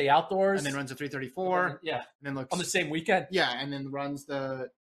qualify for NCAA outdoors, and then runs a 334. And then looks on the same weekend. Yeah, and then runs the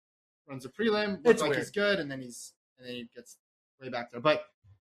prelim. Looks like he's good, and then he gets way back there. But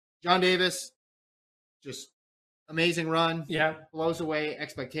John Davis, just amazing run. Yeah, blows away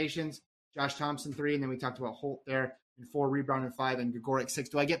expectations. Josh Thompson 3, and then we talked about Holt there in 4, rebound in 5, and Gregorek 6.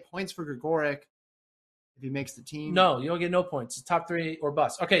 Do I get points for Gregorek if he makes the team? No, you don't get no points. It's top 3 or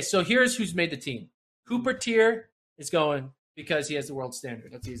bust. Okay, so here's who's made the team. Cooper Tier is going because he has the world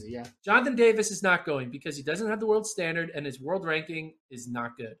standard. That's easy, yeah. Jonathan Davis is not going because he doesn't have the world standard and his world ranking is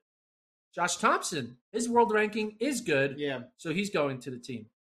not good. Josh Thompson, his world ranking is good. Yeah. So he's going to the team.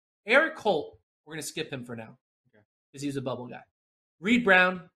 Eric Holt, we're going to skip him for now because he's a bubble guy. Reed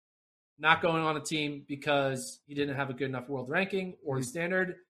Brown, not going on the team because he didn't have a good enough world ranking or the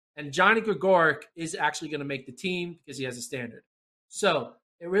standard. And Johnny Gregorek is actually going to make the team because he has a standard. So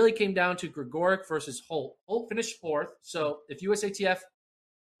it really came down to Gregorek versus Holt. Holt finished 4th. So if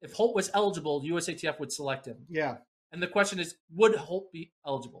Holt was eligible, USATF would select him. Yeah. And the question is, would Holt be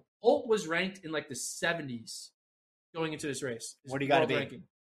eligible? Holt was ranked in like the 70s going into this race. What do you got to be? Ranking,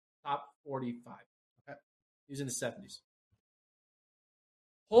 top 45. Okay. He was in the 70s.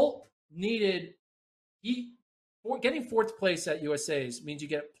 Holt needed getting 4th place at USA's means you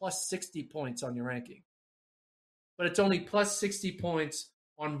get plus 60 points on your ranking. But it's only plus 60 points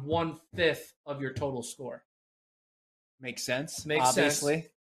on 1/5 of your total score. Makes sense. Obviously. Sense.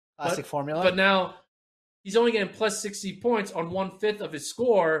 Classic formula. But now he's only getting plus 60 points on 1/5 of his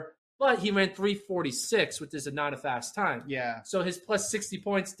score, but he ran 3:46, which is not a fast time. Yeah. So his plus 60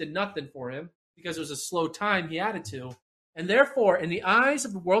 points did nothing for him because it was a slow time he added to. And therefore, in the eyes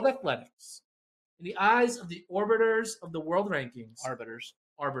of the world athletics, in the eyes of the orbiters of the world rankings. Arbiters.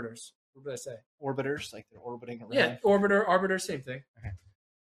 What did I say? Orbiters, like they're orbiting around. Yeah, arbiter, same thing. Okay.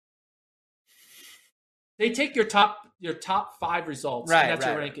 They take your top 5 results, and that's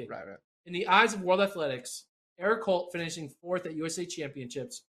your ranking. Right. In the eyes of world athletics, Eric Holt finishing 4th at USA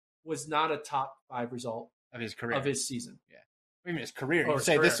Championships was not a top 5 result of his career, of his season. Yeah. I mean, his career. You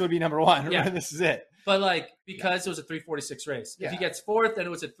say this would be number 1. Yeah. This is it. But because it was a 3:46 race. Yeah. If he gets 4th and it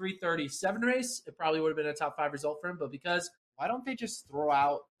was a 3:37 race, it probably would have been a top 5 result for him. But because why don't they just throw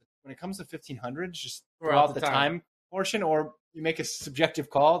out, when it comes to 1500s, just throw out the time portion, or you make a subjective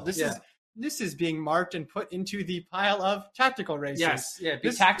call? This is being marked and put into the pile of tactical races. Yes,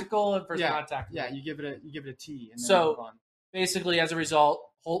 be tactical and versus non-tactical. Yeah, you give it a T. And then move on. Basically, as a result,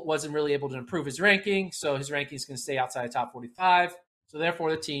 Holt wasn't really able to improve his ranking, so his ranking is going to stay outside the top 45. So therefore,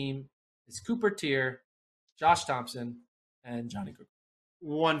 the team is Cooper Tier, Josh Thompson, and Johnny Gregorek.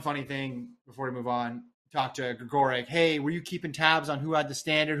 One funny thing before we move on, talk to Gregorek. Hey, were you keeping tabs on who had the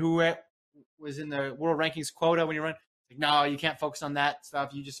standard, who was in the world rankings quota when you run? Like, no, you can't focus on that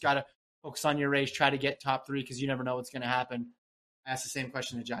stuff. You just got to focus on your race, try to get top 3 because you never know what's going to happen. I asked the same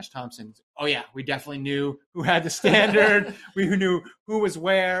question to Josh Thompson. Oh, yeah, we definitely knew who had the standard. We knew who was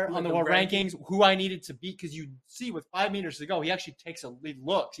where on the world rankings, who I needed to beat. Because you see, with 5 meters to go, he actually takes he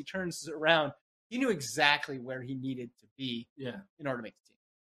looks, he turns around. He knew exactly where he needed to be in order to make the team.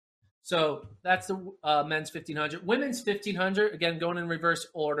 So that's the men's 1500. Women's 1500, again, going in reverse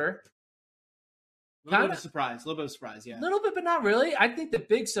order. A little bit of a surprise, yeah. A little bit, but not really. I think the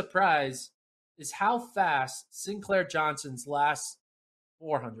big surprise is how fast Sinclair Johnson's last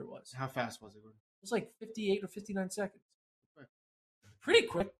 400 was. How fast was it? It was like 58 or 59 seconds. Pretty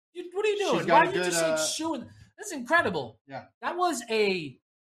quick. What are you doing? Why are you just shooing? That's incredible. Yeah. That was a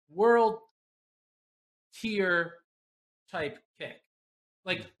world tier type kick.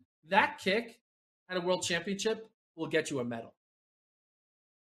 Like that kick at a world championship will get you a medal.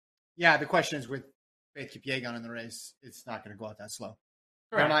 Yeah, the question is with Faith Kipyegon in the race, it's not going to go out that slow.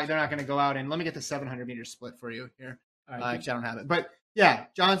 Correct. They're not going to go out and let me get the 700 meter split for you here. Right. Actually, I don't have it, but yeah,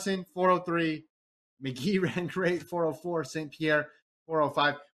 Johnson 403, McGee ran great 404, St. Pierre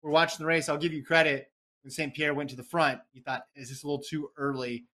 405. We're watching the race. I'll give you credit. When St. Pierre went to the front, you thought, is this a little too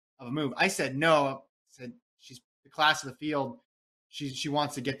early of a move? I said no. I said she's the class of the field. She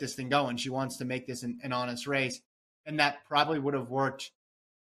wants to get this thing going. She wants to make this an honest race, and that probably would have worked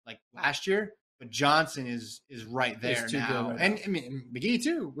like last year. But Johnson is right there now, right and now. I mean McGee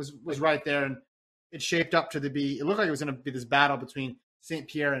too was right there, and it shaped up to be. It looked like it was going to be this battle between St.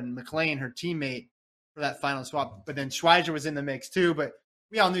 Pierre and McLean, her teammate, for that final swap. But then Schweiger was in the mix too. But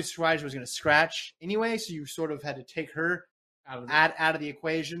we all knew Schweiger was going to scratch anyway, so you sort of had to take her out of the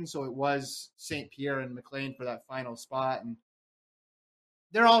equation. So it was St. Pierre and McLean for that final spot, and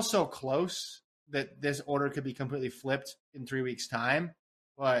they're all so close that this order could be completely flipped in 3 weeks' time.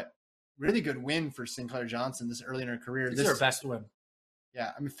 But really good win for Sinclair Johnson this early in her career. This is her best win.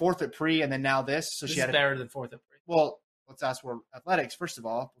 Yeah, I mean, fourth at pre, and then now this. So this she had better than fourth at pre. Well, let's ask World Athletics first of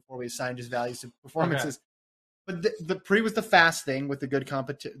all before we assign just values to performances. Okay. But the pre was the fast thing with the good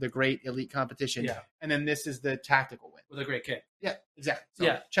the great elite competition. Yeah. And then this is the tactical win with a great kick. Yeah, exactly.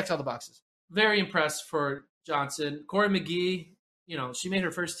 So checks all the boxes. Very impressed for Johnson. Corey McGee, she made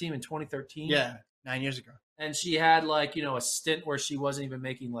her first team in 2013. Yeah, 9 years ago. And she had a stint where she wasn't even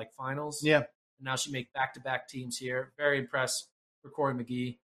making finals. Yeah. And now she makes back-to-back teams here. Very impressed for Corey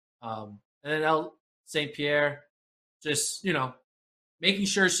McGee. And then St. Pierre, just, making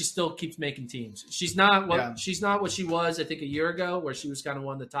sure she still keeps making teams. She's not what she was, I think, a year ago, where she was kind of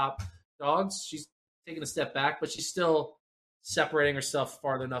one of the top dogs. She's taking a step back, but she's still separating herself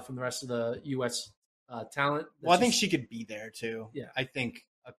farther enough from the rest of the U.S. Talent. Well, I think she could be there too. Yeah. I think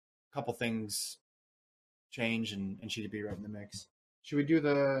a couple things change and she could be right in the mix. Should we do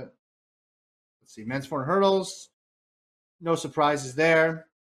let's see, men's 400 hurdles? No surprises there.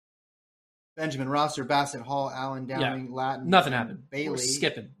 Benjamin Rosser, Bassett Hall, Allen, Downing, Latin. Nothing happened. Bailey. We're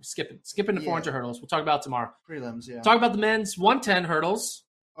skipping the 400 hurdles. We'll talk about it tomorrow. Prelims, yeah. Talk about the men's 110 hurdles.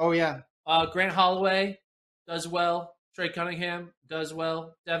 Oh, yeah. Grant Holloway does well. Trey Cunningham does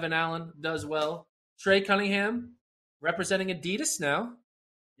well. Devin Allen does well. Trey Cunningham representing Adidas now.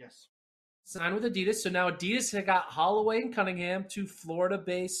 Yes. Signed with Adidas. So now Adidas has got Holloway and Cunningham, two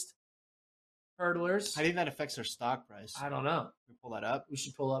Florida-based hurdlers. How do you think that affects their stock price? I don't know. Can we pull that up? We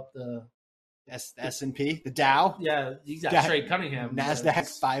should pull up the S&P, the Dow. Yeah, he's got Trey Cunningham.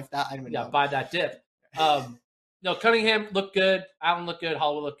 NASDAQ 5,000. Yeah, buy that dip. No, Cunningham looked good. Allen looked good.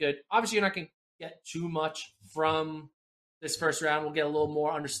 Holloway looked good. Obviously, you're not going to get too much from this first round. We'll get a little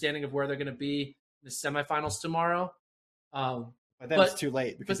more understanding of where they're going to be in the semifinals tomorrow. But then it's too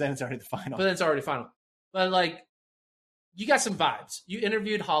late because then it's already the final. But then it's already final. But, you got some vibes. You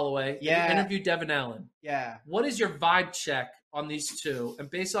interviewed Holloway. Yeah. You interviewed Devin Allen. Yeah. What is your vibe check on these two? And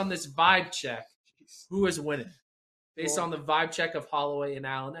based on this vibe check, who is winning? Based on the vibe check of Holloway and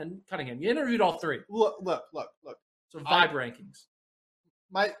Allen and Cunningham. You interviewed all three. Look. So vibe rankings.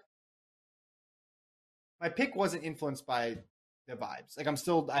 My pick wasn't influenced by the vibes.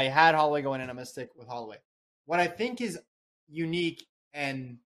 I had Holloway going in. I'm going to stick with Holloway. What I think is unique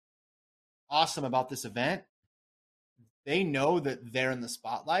and awesome about this event, they know that they're in the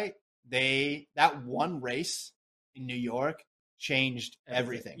spotlight. That one race in New York changed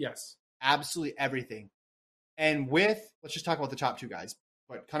everything. Yes. Absolutely everything. And let's just talk about the top two guys.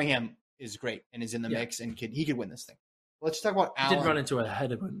 But Cunningham is great and is in the mix and he could win this thing. Let's talk about Allen. He did run into a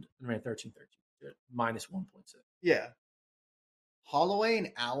headwind and ran 13-13, minus 1.6. Yeah. Holloway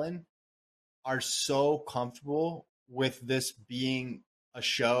and Allen are so comfortable with this being a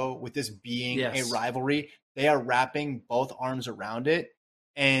show, with this being a rivalry. They are wrapping both arms around it,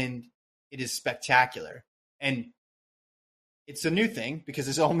 and it is spectacular. And it's a new thing because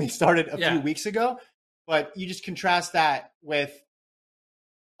it's only started a few weeks ago, but you just contrast that with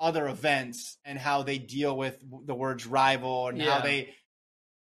other events and how they deal with the words rival and how they,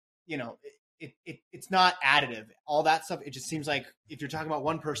 it's not additive. All that stuff, it just seems like if you're talking about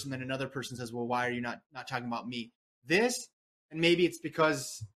one person, then another person says, well, why are you not talking about me? This, and maybe it's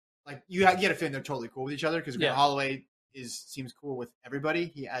because you get a feeling they're totally cool with each other because Grant Holloway seems cool with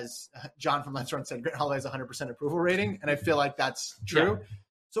everybody. He has John from Let's Run said Grant Holloway has 100% approval rating, and I feel like that's true. Yeah.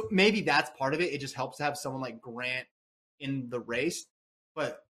 So maybe that's part of it. It just helps to have someone like Grant in the race,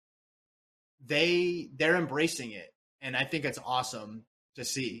 but they're embracing it, and I think it's awesome to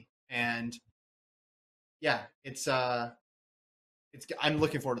see. And I'm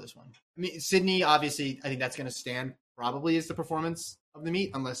looking forward to this one. I mean, Sydney, obviously, I think that's going to stand probably as the performance of the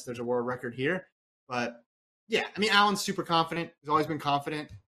meet unless there's a world record here. But yeah, I mean, Alan's super confident. He's always been confident.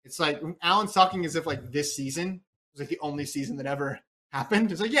 It's like Alan's talking as if like this season was like the only season that ever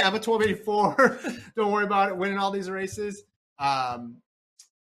happened. It's like, yeah, I'm a 1284. Don't worry about it. Winning all these races. And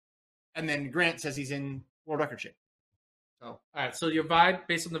then Grant says he's in world record shape. So, all right. So your vibe,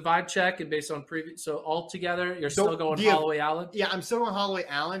 based on the vibe check and based on previous, so all together, you're still going Holloway Allen? Yeah, I'm still going Holloway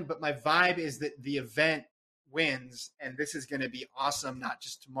Allen, but my vibe is that the event wins, and this is going to be awesome, not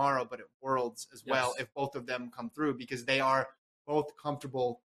just tomorrow, but at Worlds as well, if both of them come through, because they are both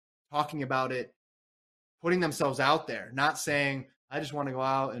comfortable talking about it, putting themselves out there, not saying, I just want to go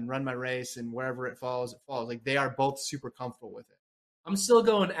out and run my race, and wherever it falls, it falls. Like, they are both super comfortable with it. I'm still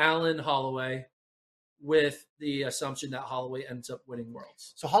going Allen Holloway with the assumption that Holloway ends up winning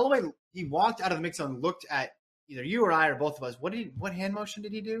Worlds. So Holloway, he walked out of the mix zone and looked at either you or I or both of us. What hand motion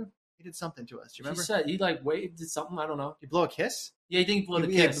did he do? He did something to us. Do you remember? He said he did something. I don't know. He blew a kiss? Yeah, he didn't blow a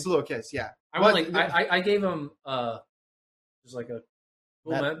kiss. Yeah, he blew a kiss. Yeah. I gave him just like a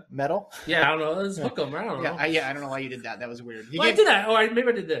metal. Yeah, I don't know. Let's hook him. I don't know. I don't know why you did that. That was weird. I did that. Maybe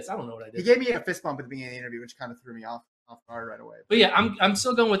I did this. I don't know what I did. He gave me a fist bump at the beginning of the interview, which kind of threw me off guard right away. But yeah, I'm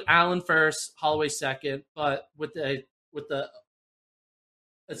still going with Allen first, Holloway second, but with the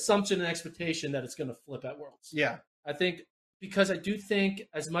assumption and expectation that it's going to flip at Worlds. Yeah, I think because I do think,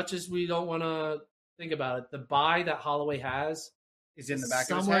 as much as we don't want to think about it, the buy that Holloway has is in the back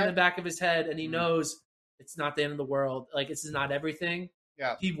somewhere of his head. In the back of his head, and he knows it's not the end of the world. Like, this is not everything.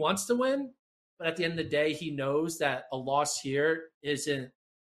 Yeah, he wants to win, but at the end of the day, he knows that a loss here isn't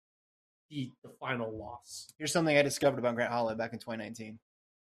the final loss. Here's something I discovered about Grant Holloway back in 2019.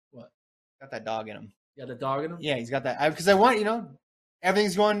 What? Got that dog in him. Yeah, the dog in him? Yeah, he's got that. Because I want,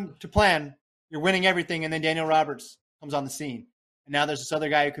 everything's going to plan. You're winning everything, and then Daniel Roberts comes on the scene. And now there's this other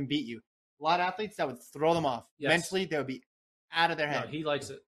guy who can beat you. A lot of athletes, that would throw them off. Yes. Mentally, they would be out of their head. No, he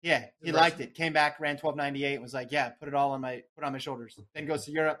likes it. Yeah, he liked it. Came back, ran 12:98, and was like, yeah, put it all on my shoulders. Then goes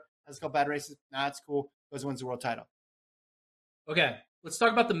to Europe, has a couple bad races. Nah, it's cool. Goes and wins the world title. Okay, let's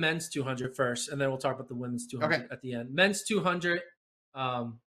talk about the men's 200 first, and then we'll talk about the women's 200 at the end. Men's 200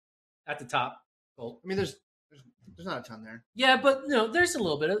 at the top. Colt. I mean, there's not a ton there. Yeah, but there's a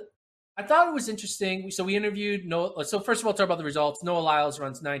little bit of. I thought it was interesting. So we interviewed Noah. So first of all, talk about the results. Noah Lyles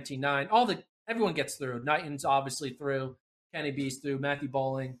runs 19.9. Everyone gets through. Knighton's obviously through. Kenny B's through. Matthew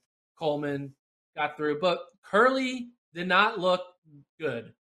Bowling, Coleman got through. But Curley did not look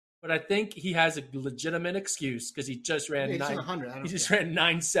good. But I think he has a legitimate excuse because he just ran 900. He just ran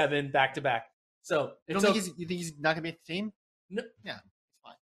 9.7 back to back. So you think he's not going to be at the team? No, yeah, he's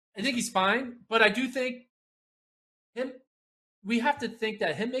fine. I think he's fine, but I do think we have to think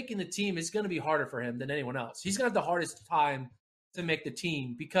that him making the team is going to be harder for him than anyone else. He's going to have the hardest time to make the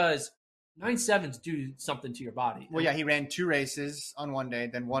team because 9.7s do something to your body. Well, yeah, he ran 2 races on one day,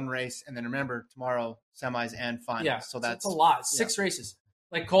 then 1 race, and then remember tomorrow semis and finals. Yeah, so that's a lot. 6 races.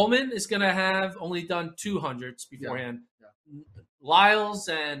 Like Coleman is going to have only done 200s beforehand. Yeah. Lyles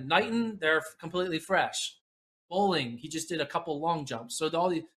and Knighton, they're completely fresh. Bowling, he just did a couple long jumps. So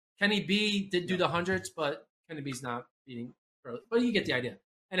Kenny B did do the hundreds, but Kenny B's not beating Curly. But you get the idea.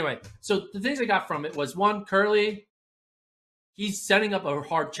 Anyway, so the things I got from it was, one, Curly, he's setting up a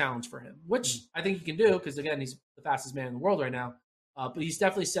hard challenge for him, which I think he can do because, again, he's the fastest man in the world right now. But he's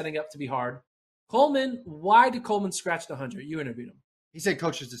definitely setting up to be hard. Coleman, why did Coleman scratch the 100? You interviewed him. He said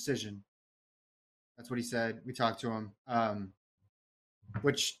coach's decision. That's what he said. We talked to him.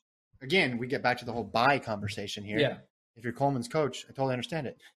 Which, again, we get back to the whole buy conversation here. Yeah. If you're Coleman's coach, I totally understand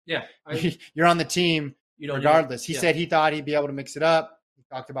it. Yeah. You're on the team regardless. He said he thought he'd be able to mix it up. He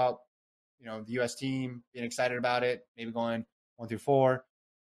talked about, the U.S. team being excited about it, maybe going 1 through 4.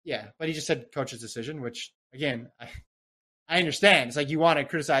 Yeah, but he just said coach's decision, which, again, I understand. It's like you want to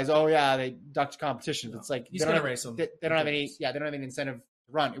criticize, they ducked competition. But it's like he's going to race them. They don't have any incentive to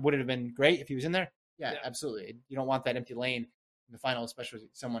run. It would have been great if he was in there. Yeah, absolutely. You don't want that empty lane in the final, especially with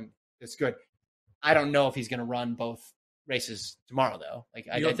someone that's good. I don't know if he's going to run both races tomorrow, though.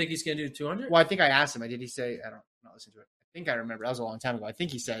 You don't think he's going to do 200? Well, I think I asked him. Did he say? I'm not listening to it. I think I remember. That was a long time ago. I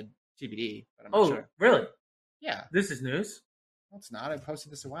think he said TBD, but I'm not sure. Oh, really? Yeah. This is news? No, it's not. I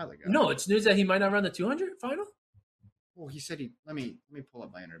posted this a while ago. No, it's news that he might not run the 200 final? Well, he said let me pull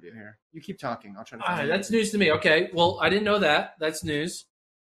up my interview here. You keep talking. I'll try to find that's news to me. Okay. Well, I didn't know that. That's news.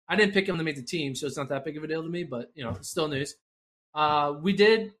 I didn't pick him to make the team, so it's not that big of a deal to me, but, it's still news. We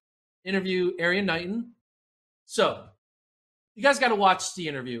did interview Arian Knighton. So, you guys got to watch the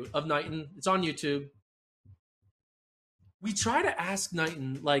interview of Knighton. It's on YouTube. We try to ask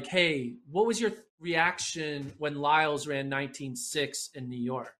Knighton, hey, what was your reaction when Lyles ran 19.6 in New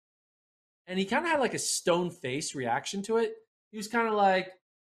York? And he kind of had a stone face reaction to it. he was kind of like,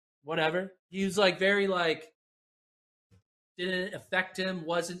 whatever. He was like very like, didn't affect him,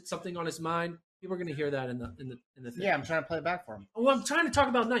 wasn't something on his mind. People are going to hear that in the thing. Yeah, I'm trying to play it back for him. Oh, I'm trying to talk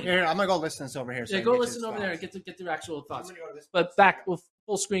about Knighton. Here, I'm going to go listen to this over here. So go listen over there and get the actual thoughts. But back with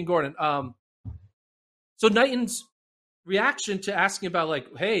full screen Gordon. So Knighton's reaction to asking about like,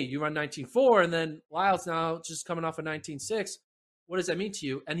 hey, you run 19.4 and then Lyles now just coming off a 19.6. What does that mean to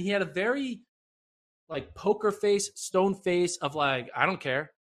you? And he had a very like poker face, stone face of like, I don't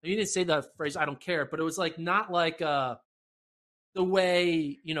care. He didn't say the phrase I don't care, but it was like not like the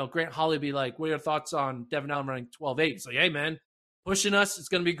way, Grant Holly would be like, what are your thoughts on Devin Allen running 12.8? He's like, hey man, pushing us, it's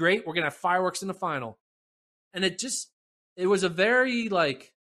gonna be great. We're gonna have fireworks in the final. And it was a very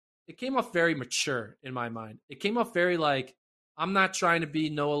like, it came off very mature in my mind. It came off very like, I'm not trying to be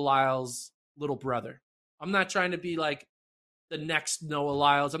Noah Lyles' little brother. I'm not trying to be like the next Noah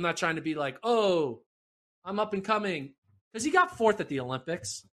Lyles. I'm not trying to be like, oh, I'm up and coming. Because he got 4th at the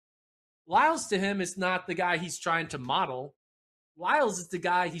Olympics. Lyles to him is not the guy he's trying to model. Lyles is the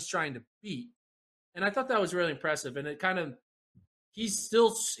guy he's trying to beat. And I thought that was really impressive. And it kind of, he's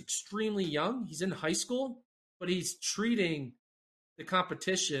still extremely young. He's in high school, but he's treating the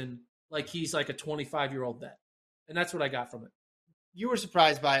competition like he's like a 25-year-old vet. And that's what I got from it. You were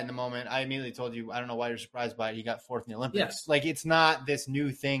surprised by it in the moment. I immediately told you, I don't know why you're surprised by it. He got 4th in the Olympics. Yes. Like, it's not this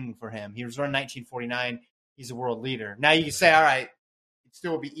new thing for him. He was running 19.49. He's a world leader. Now you can say, all right, it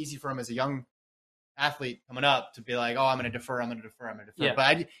still would be easy for him as a young athlete coming up to be like, oh, I'm going to defer. Yeah.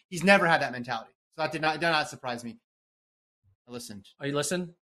 But he's never had that mentality. So that did not surprise me. I listened. Oh, you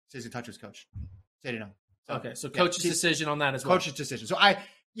listened? Says he touched his coach. Say no. So, okay, so coach's decision on that as well. Coach's decision. So I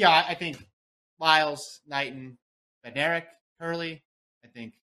think Lyles, Knighton, Bednarik, Curley, I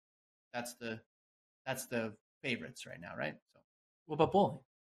think that's the favorites right now, right? So what about bowling?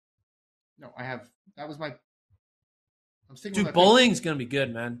 No, that was my. I'm sticking Dude, with my bowling's gonna be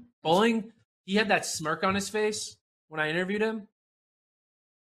good, man. Bowling, he had that smirk on his face when I interviewed him.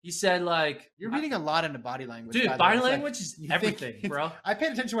 He said, like, you're reading a lot into body language. Dude, body language is everything, bro. I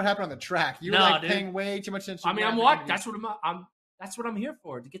paid attention to what happened on the track. You were paying way too much attention. I mean, I'm watching. That's what I'm here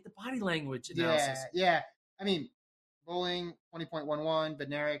for, to get the body language analysis. Yeah. I mean, bowling 20.11,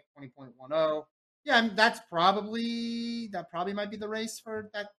 Bednarik 20.10. Yeah, that probably might be the race for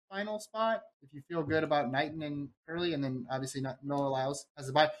that final spot. If you feel good about Knighton and Curley, and then obviously Noah Lyles has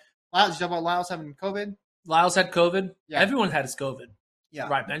the bye. Lyles, you talk about Lyles having COVID? Lyles had COVID. Yeah. Everyone had his COVID. Yeah.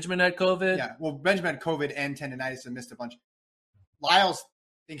 Right. Benjamin had COVID. Yeah. Well, Benjamin had COVID and tendonitis and missed a bunch. Lyles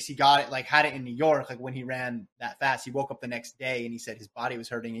thinks he got it, like had it in New York, like when he ran that fast. He woke up the next day and he said his body was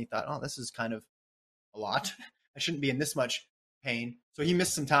hurting. And he thought, oh, this is kind of a lot. I shouldn't be in this much pain. So he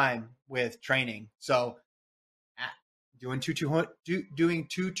missed some time with training. So doing two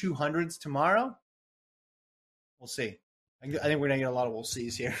 200s tomorrow, we'll see. I think we're gonna get a lot of we'll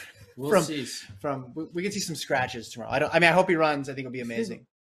sees here. We can see some scratches tomorrow. I hope he runs. I think it'll be amazing.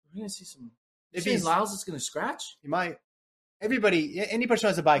 We're gonna see some. If he's Lyles is gonna scratch, he might. Any person who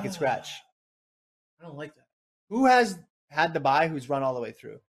has a bye can scratch. I don't like that. Who has had the bye? Who's run all the way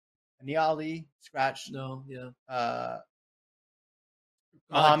through? Ania Ali scratched. No, yeah.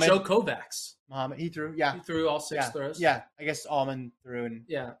 Muhammad, Joe Kovacs. Muhammad, he threw. Yeah, he threw all 6 throws. Yeah, I guess Allman threw, and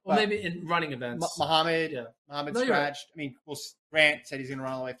well, maybe in running events. Muhammad scratched. Right. I mean, Grant said he's going to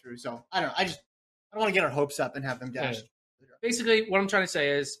run all the way through. So I don't know. I don't want to get our hopes up and have them dashed. Yeah. Basically, what I'm trying to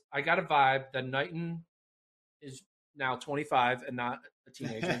say is, I got a vibe that Knighton is now 25 and not a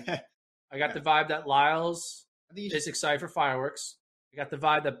teenager. I got the vibe that Lyles is excited for fireworks. I got the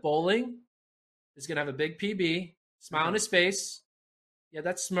vibe that bowling is going to have a big PB, smile on his face. Yeah,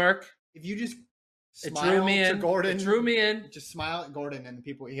 that smirk. If you just smile to Gordon. It drew me in. Just smile at Gordon and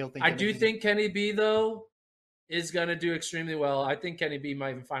he'll think. I do think Kenny B, though, is going to do extremely well. I think Kenny B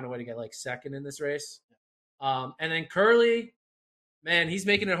might even find a way to get like second in this race. And then Curley, man, he's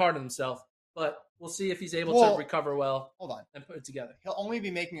making it hard on himself. But we'll see if he's able to recover well. Hold on. And put it together. He'll only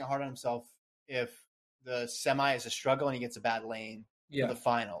be making it hard on himself if the semi is a struggle and he gets a bad lane for the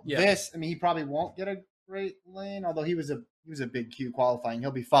final. Yeah. He probably won't get a great lane, although he was a big Q qualifying.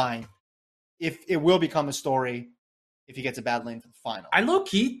 He'll be fine. If it will become a story if he gets a bad lane for the final. I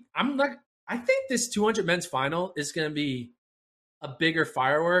think this 200 men's final is going to be a bigger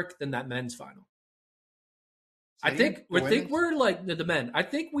firework than that men's final. I think we're like the men. I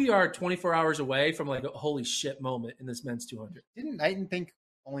think we are 24 hours away from like a holy shit moment in this men's 200. Didn't Knighton think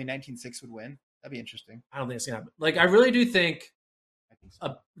only 19.6 would win? That'd be interesting. I don't think it's going to happen. Like, I really do think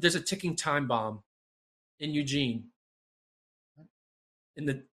there's a ticking time bomb in Eugene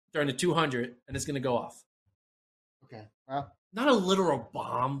during the 200, and it's going to go off. Okay. Well, not a literal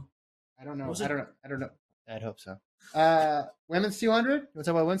bomb. I don't know. I don't know. I'd hope so. Women's 200. You want to talk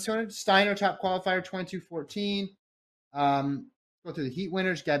about women's 200? Steiner, top qualifier, 22:14. Go through the heat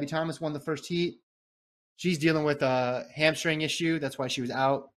winners. Gabby Thomas won the first heat. She's dealing with a hamstring issue. That's why she was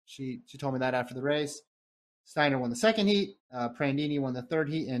out. She told me that after the race. Steiner won the second heat. Prandini won the third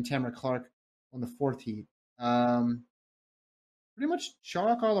heat, and Tamara Clark won the fourth heat. Pretty much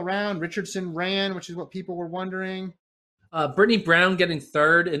chalk all around. Richardson ran, which is what people were wondering. Brittany Brown getting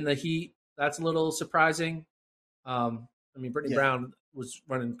third in the heat. That's a little surprising. Brittany Brown was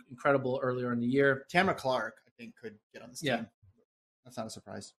running incredible earlier in the year. Tamara Clark, I think, could get on this team. That's not a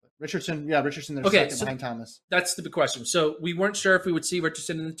surprise. But Richardson, there's second behind Thomas. That's the big question. So we weren't sure if we would see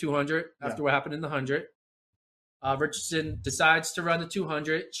Richardson in the 200 after what happened in the 100. Richardson decides to run the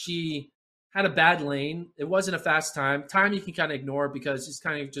 200. She had a bad lane. It wasn't a fast time. Time you can kind of ignore because it's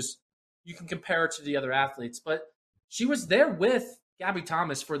kind of just, you can compare it to the other athletes. But she was there with Gabby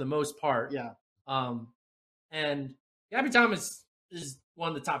Thomas for the most part. Yeah. And Gabby Thomas is one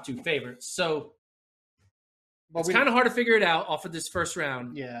of the top two favorites. So it's kind of hard to figure it out off of this first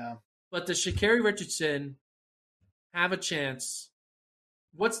round. Yeah. But does Sha'Carri Richardson have a chance?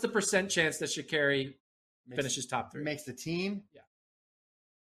 What's the % chance that Sha'Carri finishes top 3? Makes the team? Yeah.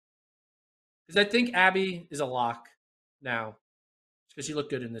 Because I think Abby is a lock now. Because she looked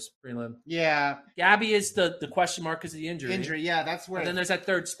good in this prelim. Yeah. Gabby is the question mark because of the injury. That's where. And then there's that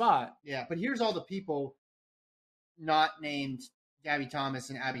third spot. Yeah, but here's all the people not named Gabby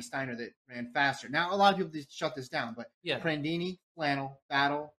Thomas and Abby Steiner that ran faster. Now, a lot of people just shut this down, but Prandini, Flannel,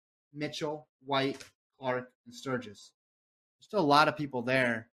 Battle, Mitchell, White, Clark, and Sturgis. There's still a lot of people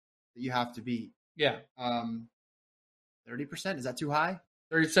there that you have to beat. Yeah. 30%? Is that too high?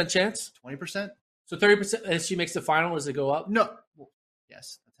 30% chance? 20%? So 30%, as she makes the final, does it go up? No. Well,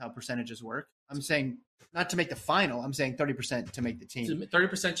 yes, that's how percentages work. I'm saying not to make the final. I'm saying 30% to make the team. So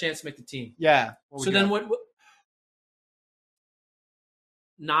 30% chance to make the team. Yeah. So then what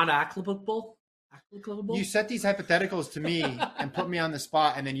not applicable? You set these hypotheticals to me and put me on the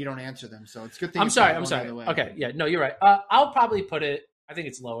spot, and then you don't answer them. So it's a good thing. I'm sorry. Okay. Yeah. No, you're right. I'll probably put it, I think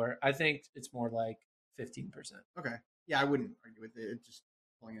it's lower. I think it's more like 15%. Okay. Yeah, I wouldn't argue with it. It's just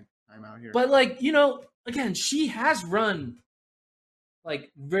pulling a time out here. But again, she has run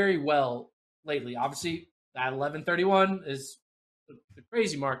very well lately. Obviously, that 11:31 is the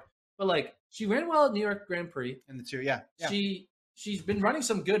crazy mark. But she ran well at New York Grand Prix. In the 2, yeah. She's been running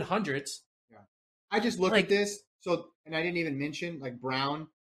some good hundreds. Yeah. I just looked at this. So, and I didn't even mention Brown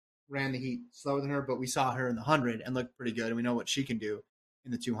ran the heat slower than her, but we saw her in the 100 and looked pretty good, and we know what she can do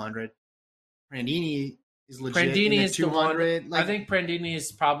in the 200. Prandini is legit in the 200. I think Prandini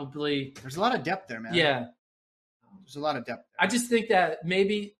is probably. There's a lot of depth there, man. Yeah. There's a lot of depth there. I just think that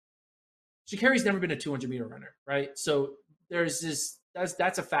maybe Sha'Carri's never been a 200-meter runner, right? So there's this.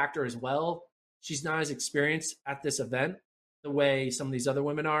 That's a factor as well. She's not as experienced at this event the way some of these other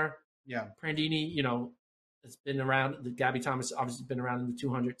women are. Yeah. Prandini, has been around. Gabby Thomas obviously been around in the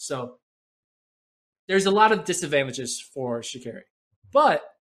 200. So there's a lot of disadvantages for Sha'Carri. But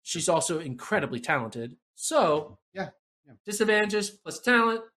she's also incredibly talented. So disadvantages plus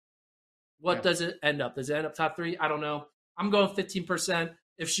talent. What does it end up? Does it end up top 3? I don't know. I'm going 15%.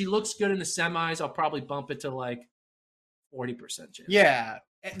 If she looks good in the semis, I'll probably bump it to 40% chance. Yeah.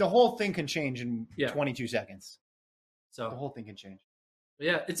 The whole thing can change in 22 seconds. So the whole thing can change.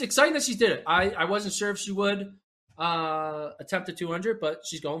 Yeah, it's exciting that she did it. I wasn't sure if she would attempt the 200, but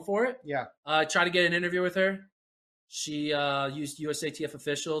she's going for it. Yeah. I tried to get an interview with her. She used USATF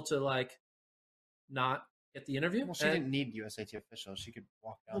official to not get the interview. Well, she didn't need USATF official. She could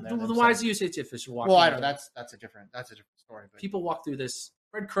walk down there. Why is the USATF official walking? Well, I know that's a different story. But people walk through this.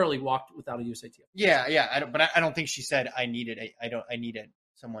 Fred Curley walked without a USATF. Yeah. I don't think she said I needed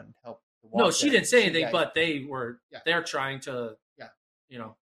someone to help. No, she didn't say anything, but they were. Yeah. They're trying to. Yeah.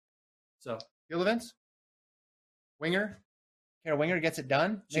 So field events. Winger. Kara Winger gets it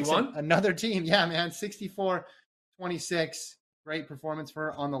done. She won? Another team. Yeah, man. 64-26. Great performance for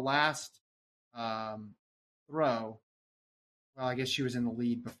her on the last throw. Well, I guess she was in the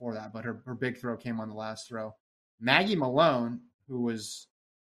lead before that, but her big throw came on the last throw. Maggie Malone, who was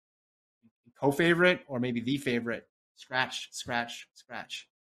co-favorite or maybe the favorite, scratch.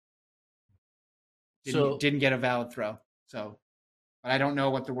 Didn't get a valid throw. So, but I don't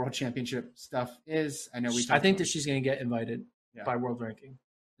know what the World Championship stuff is. I know I think that she's going to get invited by World Ranking,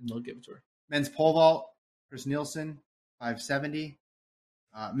 and they'll give it to her. Men's pole vault, Chris Nielsen, 570.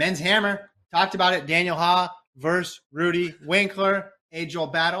 Men's hammer, talked about it. Daniel Ha versus Rudy Winkler,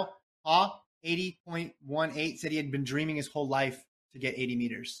 age-old battle. Ha, 80.18, said he had been dreaming his whole life to get 80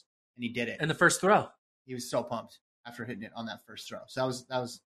 meters, and he did it. And the first throw. He was so pumped after hitting it on that first throw. So that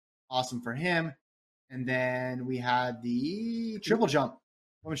was awesome for him. And then we had the triple jump.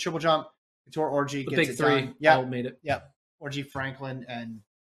 Women's triple jump. Couture, Orgy the gets big it three done. Yep. all made it. Yep. Orgy, Franklin, and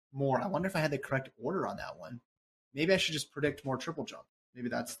Moore. I wonder if I had the correct order on that one. Maybe I should just predict more triple jump. Maybe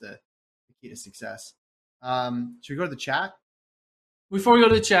that's the key to success. Should we go to the chat? Before we go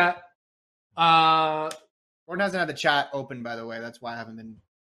to the chat, Gordon hasn't had the chat open, by the way. That's why I haven't been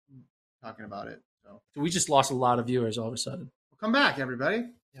talking about it. So we just lost a lot of viewers all of a sudden. Well, come back, everybody.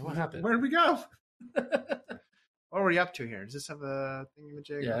 Yeah, what happened? Where did we go? What are we up to here? Does this have a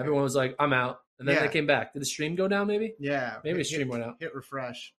thingamajig? Yeah, everyone was like, I'm out. And then they came back. Did the stream go down maybe? Yeah. Maybe the stream went out. Hit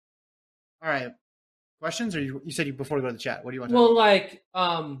refresh. All right. Questions? Or you said before we go to the chat. What do you want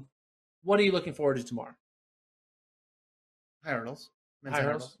to what are you looking forward to tomorrow? High hurdles. High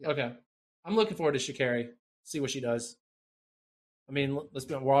hurdles? Yeah. Okay. I'm looking forward to Sha'Carri. See what she does. I mean, let's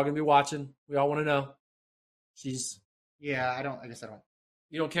be honest, we're all going to be watching. We all want to know. Yeah, I guess I don't.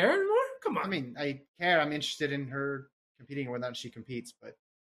 You don't care anymore? Come on. I mean, I care. I'm interested in her competing or whether or not she competes, but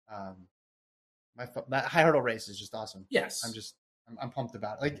that high hurdle race is just awesome. Yes. I'm pumped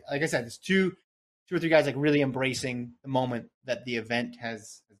about it. Like I said, there's two or three guys like really embracing the moment that the event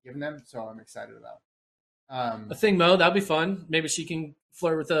has given them. So I'm excited about. A thing, Mo, that'd be fun. Maybe she can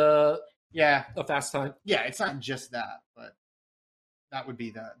flirt with a fast time. Yeah, it's not just that, but that would be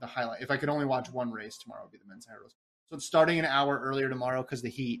the highlight. If I could only watch one race tomorrow, it would be the men's high hurdles. So it's starting an hour earlier tomorrow because the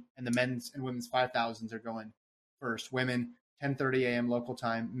heat and the men's and women's 5,000s are going first. Women 10:30 a.m. local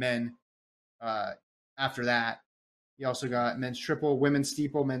time. Men after that. You also got men's triple, women's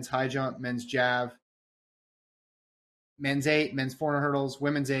steeple, men's high jump, men's jav, men's 8, men's 400 hurdles,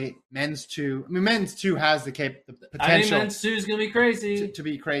 women's 8, men's 2. I mean, men's 2 has the potential. I think men's 2 is going to be crazy. To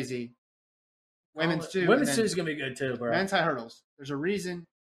be crazy. Women's 2. Women's 2 is going to be good too, bro. Men's high hurdles. There's a reason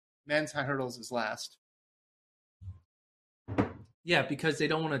men's high hurdles is last. Yeah, because they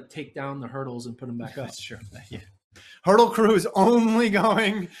don't want to take down the hurdles and put them back up. That's true. Yeah. Hurdle crew is only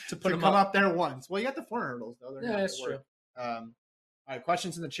going to come up there once. Well, you got the 4 hurdles, though. That's true. All right,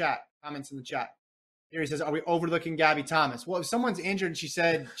 questions in the chat, comments in the chat. Here he says, are we overlooking Gabby Thomas? Well, if someone's injured and she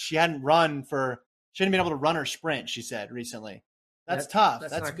said she hadn't been able to run her sprint, she said recently. That's tough.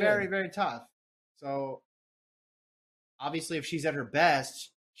 That's very, very tough. So, obviously, if she's at her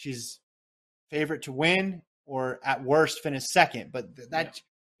best, she's favorite to win or at worst finish second. But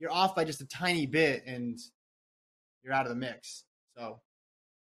you're off by just a tiny bit and you're out of the mix. So,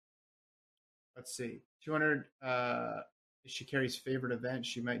 let's see. 200 is Sha'Carri's favorite event.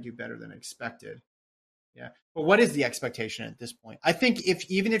 She might do better than expected. Yeah. But what is the expectation at this point? I think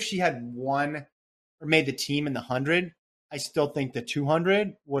even if she had won or made the team in the 100, I still think the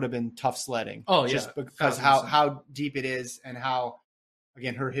 200 would have been tough sledding. Oh, yeah. Just because how deep it is and how,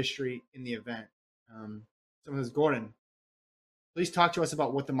 again, her history in the event. Someone says, Gordon, please talk to us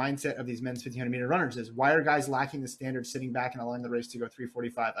about what the mindset of these men's 1,500-meter runners is. Why are guys lacking the standard sitting back and allowing the race to go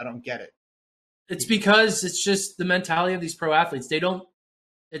 3:45? I don't get it. It's because it's just the mentality of these pro athletes.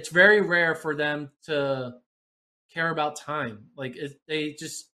 It's very rare for them to care about time. Like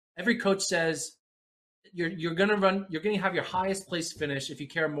every coach says you're going to have your highest place finish if you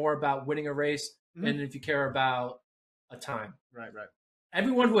care more about winning a race than if you care about a time. Right.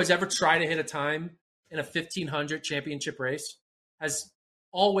 Everyone who has ever tried to hit a time in a 1,500 championship race has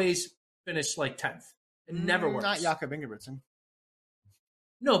always finished like 10th. It never works. Not Jakob Ingebrigtsen.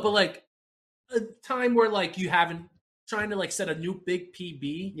 No, but like a time where like you haven't trying to like set a new big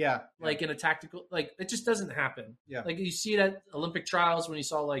PB. Yeah. Like in a tactical, like it just doesn't happen. Yeah. Like you see it at Olympic trials when you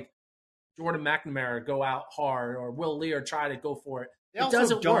saw like Jordan McNamara go out hard or Will Lear try to go for it. They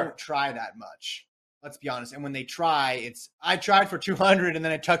also don't try that much. Let's be honest. And when they try, I tried for 200 and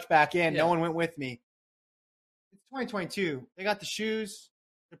then I tucked back in. Yeah. No one went with me. It's 2022. They got the shoes.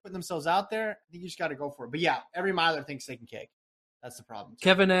 They're putting themselves out there. I think you just got to go for it. But yeah, every miler thinks they can kick. That's the problem.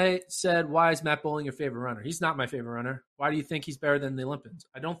 Kevin A. said, why is Matt Bowling your favorite runner? He's not my favorite runner. Why do you think he's better than the Olympians?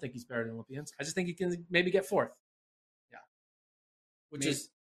 I don't think he's better than Olympians. I just think he can maybe get 4th. Yeah. Which is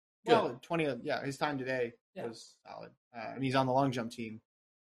good. Well, 20, his time today was solid. And he's on the long jump team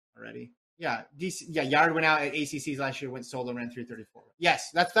already. Yeah. Yard went out at ACCs last year, went solo, ran 3:34.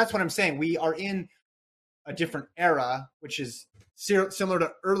 Yes, that's what I'm saying. We are in a different era, which is similar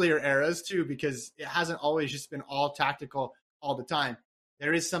to earlier eras too, because it hasn't always just been all tactical all the time.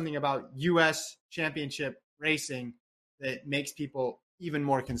 There is something about U.S. championship racing that makes people even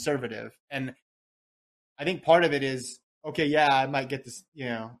more conservative. And I think part of it is, okay, yeah, I might get this,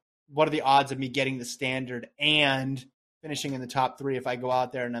 what are the odds of me getting the standard and finishing in the top 3 if I go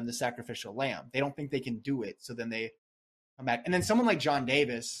out there and I'm the sacrificial lamb? They don't think they can do it. So then they come back. And then someone like John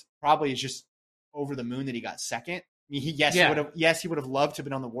Davis probably is just over the moon that he got second. I mean, he would have loved to have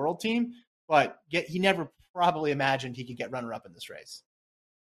been on the world team, but he never probably imagined he could get runner-up in this race.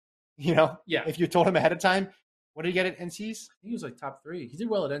 You know? Yeah. If you told him ahead of time, what did he get at NCs? I think he was like top 3. He did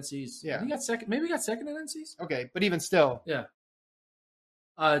well at NCs. Yeah. He got second. Maybe he got second at NCs. Okay, but even still. Yeah.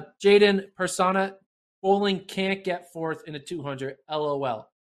 Jaden Persona, Bowling can't get 4th in a 200. LOL.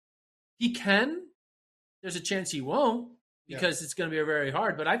 He can. There's a chance he won't because it's going to be very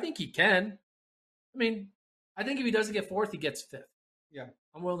hard, but I think he can. I mean, I think if he doesn't get 4th, he gets 5th. Yeah.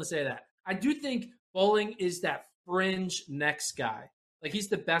 I'm willing to say that. I do think Bowling is that fringe next guy. Like, he's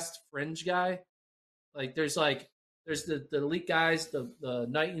the best fringe guy. Like, there's the elite guys, the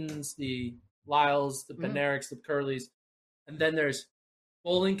Knightons, the Lyles, the Benerics, the Curleys, and then there's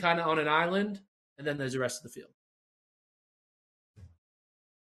Bowling kind of on an island, and then there's the rest of the field.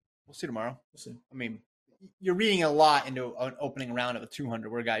 We'll see tomorrow. We'll see. I mean, you're reading a lot into an opening round of a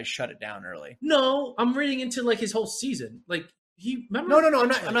 200 where guys shut it down early. No, I'm reading into like his whole season. Like remember? No.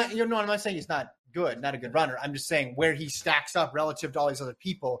 I'm not saying he's not good, not a good runner. I'm just saying where he stacks up relative to all these other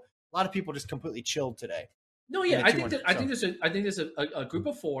people. A lot of people just completely chilled today. No, yeah, I think there's a group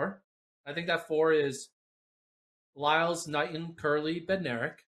of 4. I think that 4 is Lyles, Knighton, Curley,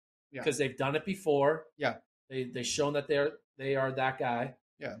 Bednarik, because they've done it before. Yeah, they've shown that they are that guy.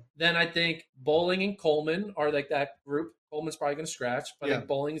 Yeah. Then I think Bowling and Coleman are like that group. Coleman's probably going to scratch, but I think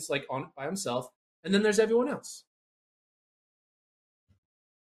Bowling is like on by himself. And then there's everyone else.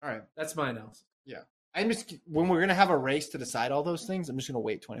 All right, that's my analysis. Yeah. When we're going to have a race to decide all those things, I'm just going to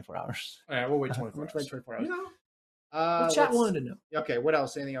wait 24 hours. All right, we'll wait 24 hours. Wait 24 hours. You know, the chat wanted to know. Okay, what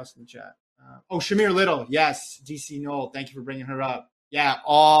else? Anything else in the chat? Shamir Little. Yes, DC Knoll. Thank you for bringing her up. Yeah,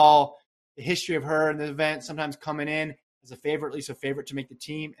 all the history of her in the event, sometimes coming in as a favorite, at least a favorite to make the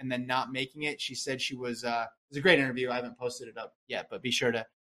team, and then not making it. She said she was it was a great interview. I haven't posted it up yet, but be sure to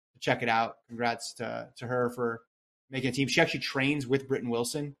check it out. Congrats to her for making a team. She actually trains with Britton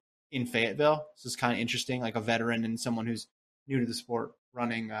Wilson in Fayetteville. So it's kind of interesting, like a veteran and someone who's new to the sport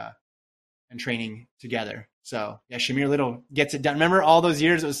running and training together. So, yeah, Shamir Little gets it done. Remember all those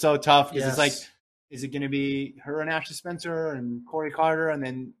years? It was so tough because it's like, is it going to be her and Ashley Spencer and Corey Carter and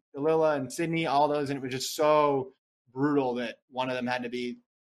then Delilah and Sydney, all those? And it was just so brutal that one of them had to be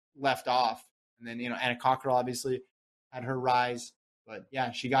left off. And then, Anna Cockrell obviously had her rise. But,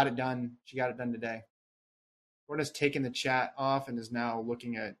 yeah, she got it done. She got it done today. Gordon has taken the chat off and is now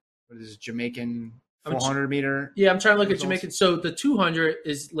looking at what is Jamaican 400 meter. Yeah, I'm trying to look at Jamaican. So the 200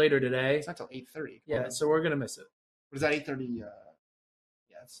 is later today. It's not till 8:30. Yeah, so we're gonna miss it. What is that? 8:30.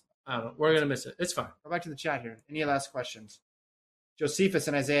 Yes. I don't know. We're gonna miss it. It's fine. Go back to the chat here. Any last questions? Josephus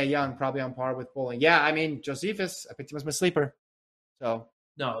and Isaiah Young probably on par with Bowling. Yeah, I mean Josephus, I picked him as my sleeper. So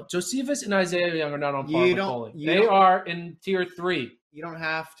no, Josephus and Isaiah Young are not on par with Bowling. They are in tier 3. You don't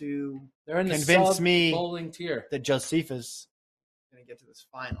have to. They're in the convince me Bowling tier. That Josephus going to get to this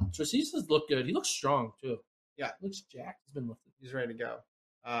final. Josephus look good. He looks strong too. Yeah, he looks jacked. He's been lifted. He's ready to go.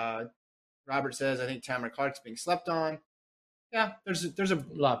 Robert says, I think Tamara Clark's being slept on. Yeah, there's a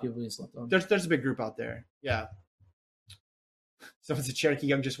lot of people being slept on. There's a big group out there. Yeah. Someone said Cherokee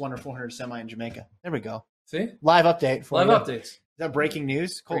Young just won her 400 semi in Jamaica. There we go. See? Live update. Live updates. Is that breaking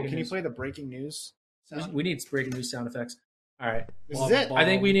news? Cole, can you play the breaking news sound? We need breaking news sound effects. All right. This is it. I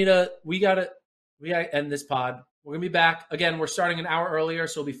think we gotta end this pod. We're gonna be back again. We're starting an hour earlier,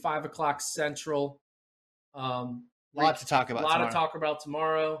 so it'll be 5:00 Central. Lot to talk about. To talk about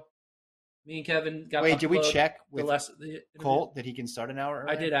tomorrow. Me and Kevin got. Wait, did we check with the Colt that he can start an hour earlier?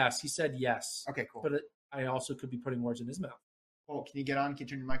 I did ask. He said yes. Okay, cool. But I also could be putting words in his mouth. Colt, can you get on? Can you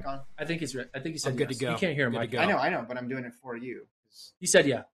turn your mic on? I think he said I'm good yes. to go. You can't hear him. I know, but I'm doing it for you. He said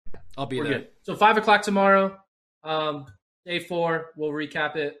yeah. I'll be there. Good. So 5:00 tomorrow. Day 4. We'll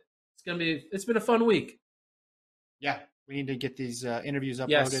recap it. It's been a fun week. Yeah. We need to get these interviews uploaded.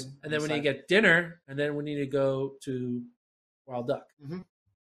 Yes. And then we need to get dinner, and then we need to go to Wild Duck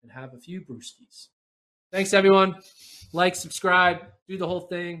and have a few brewskis. Thanks, everyone. Like, subscribe, do the whole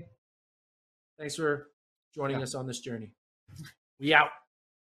thing. Thanks for joining us on this journey. We out.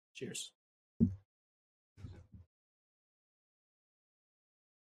 Cheers.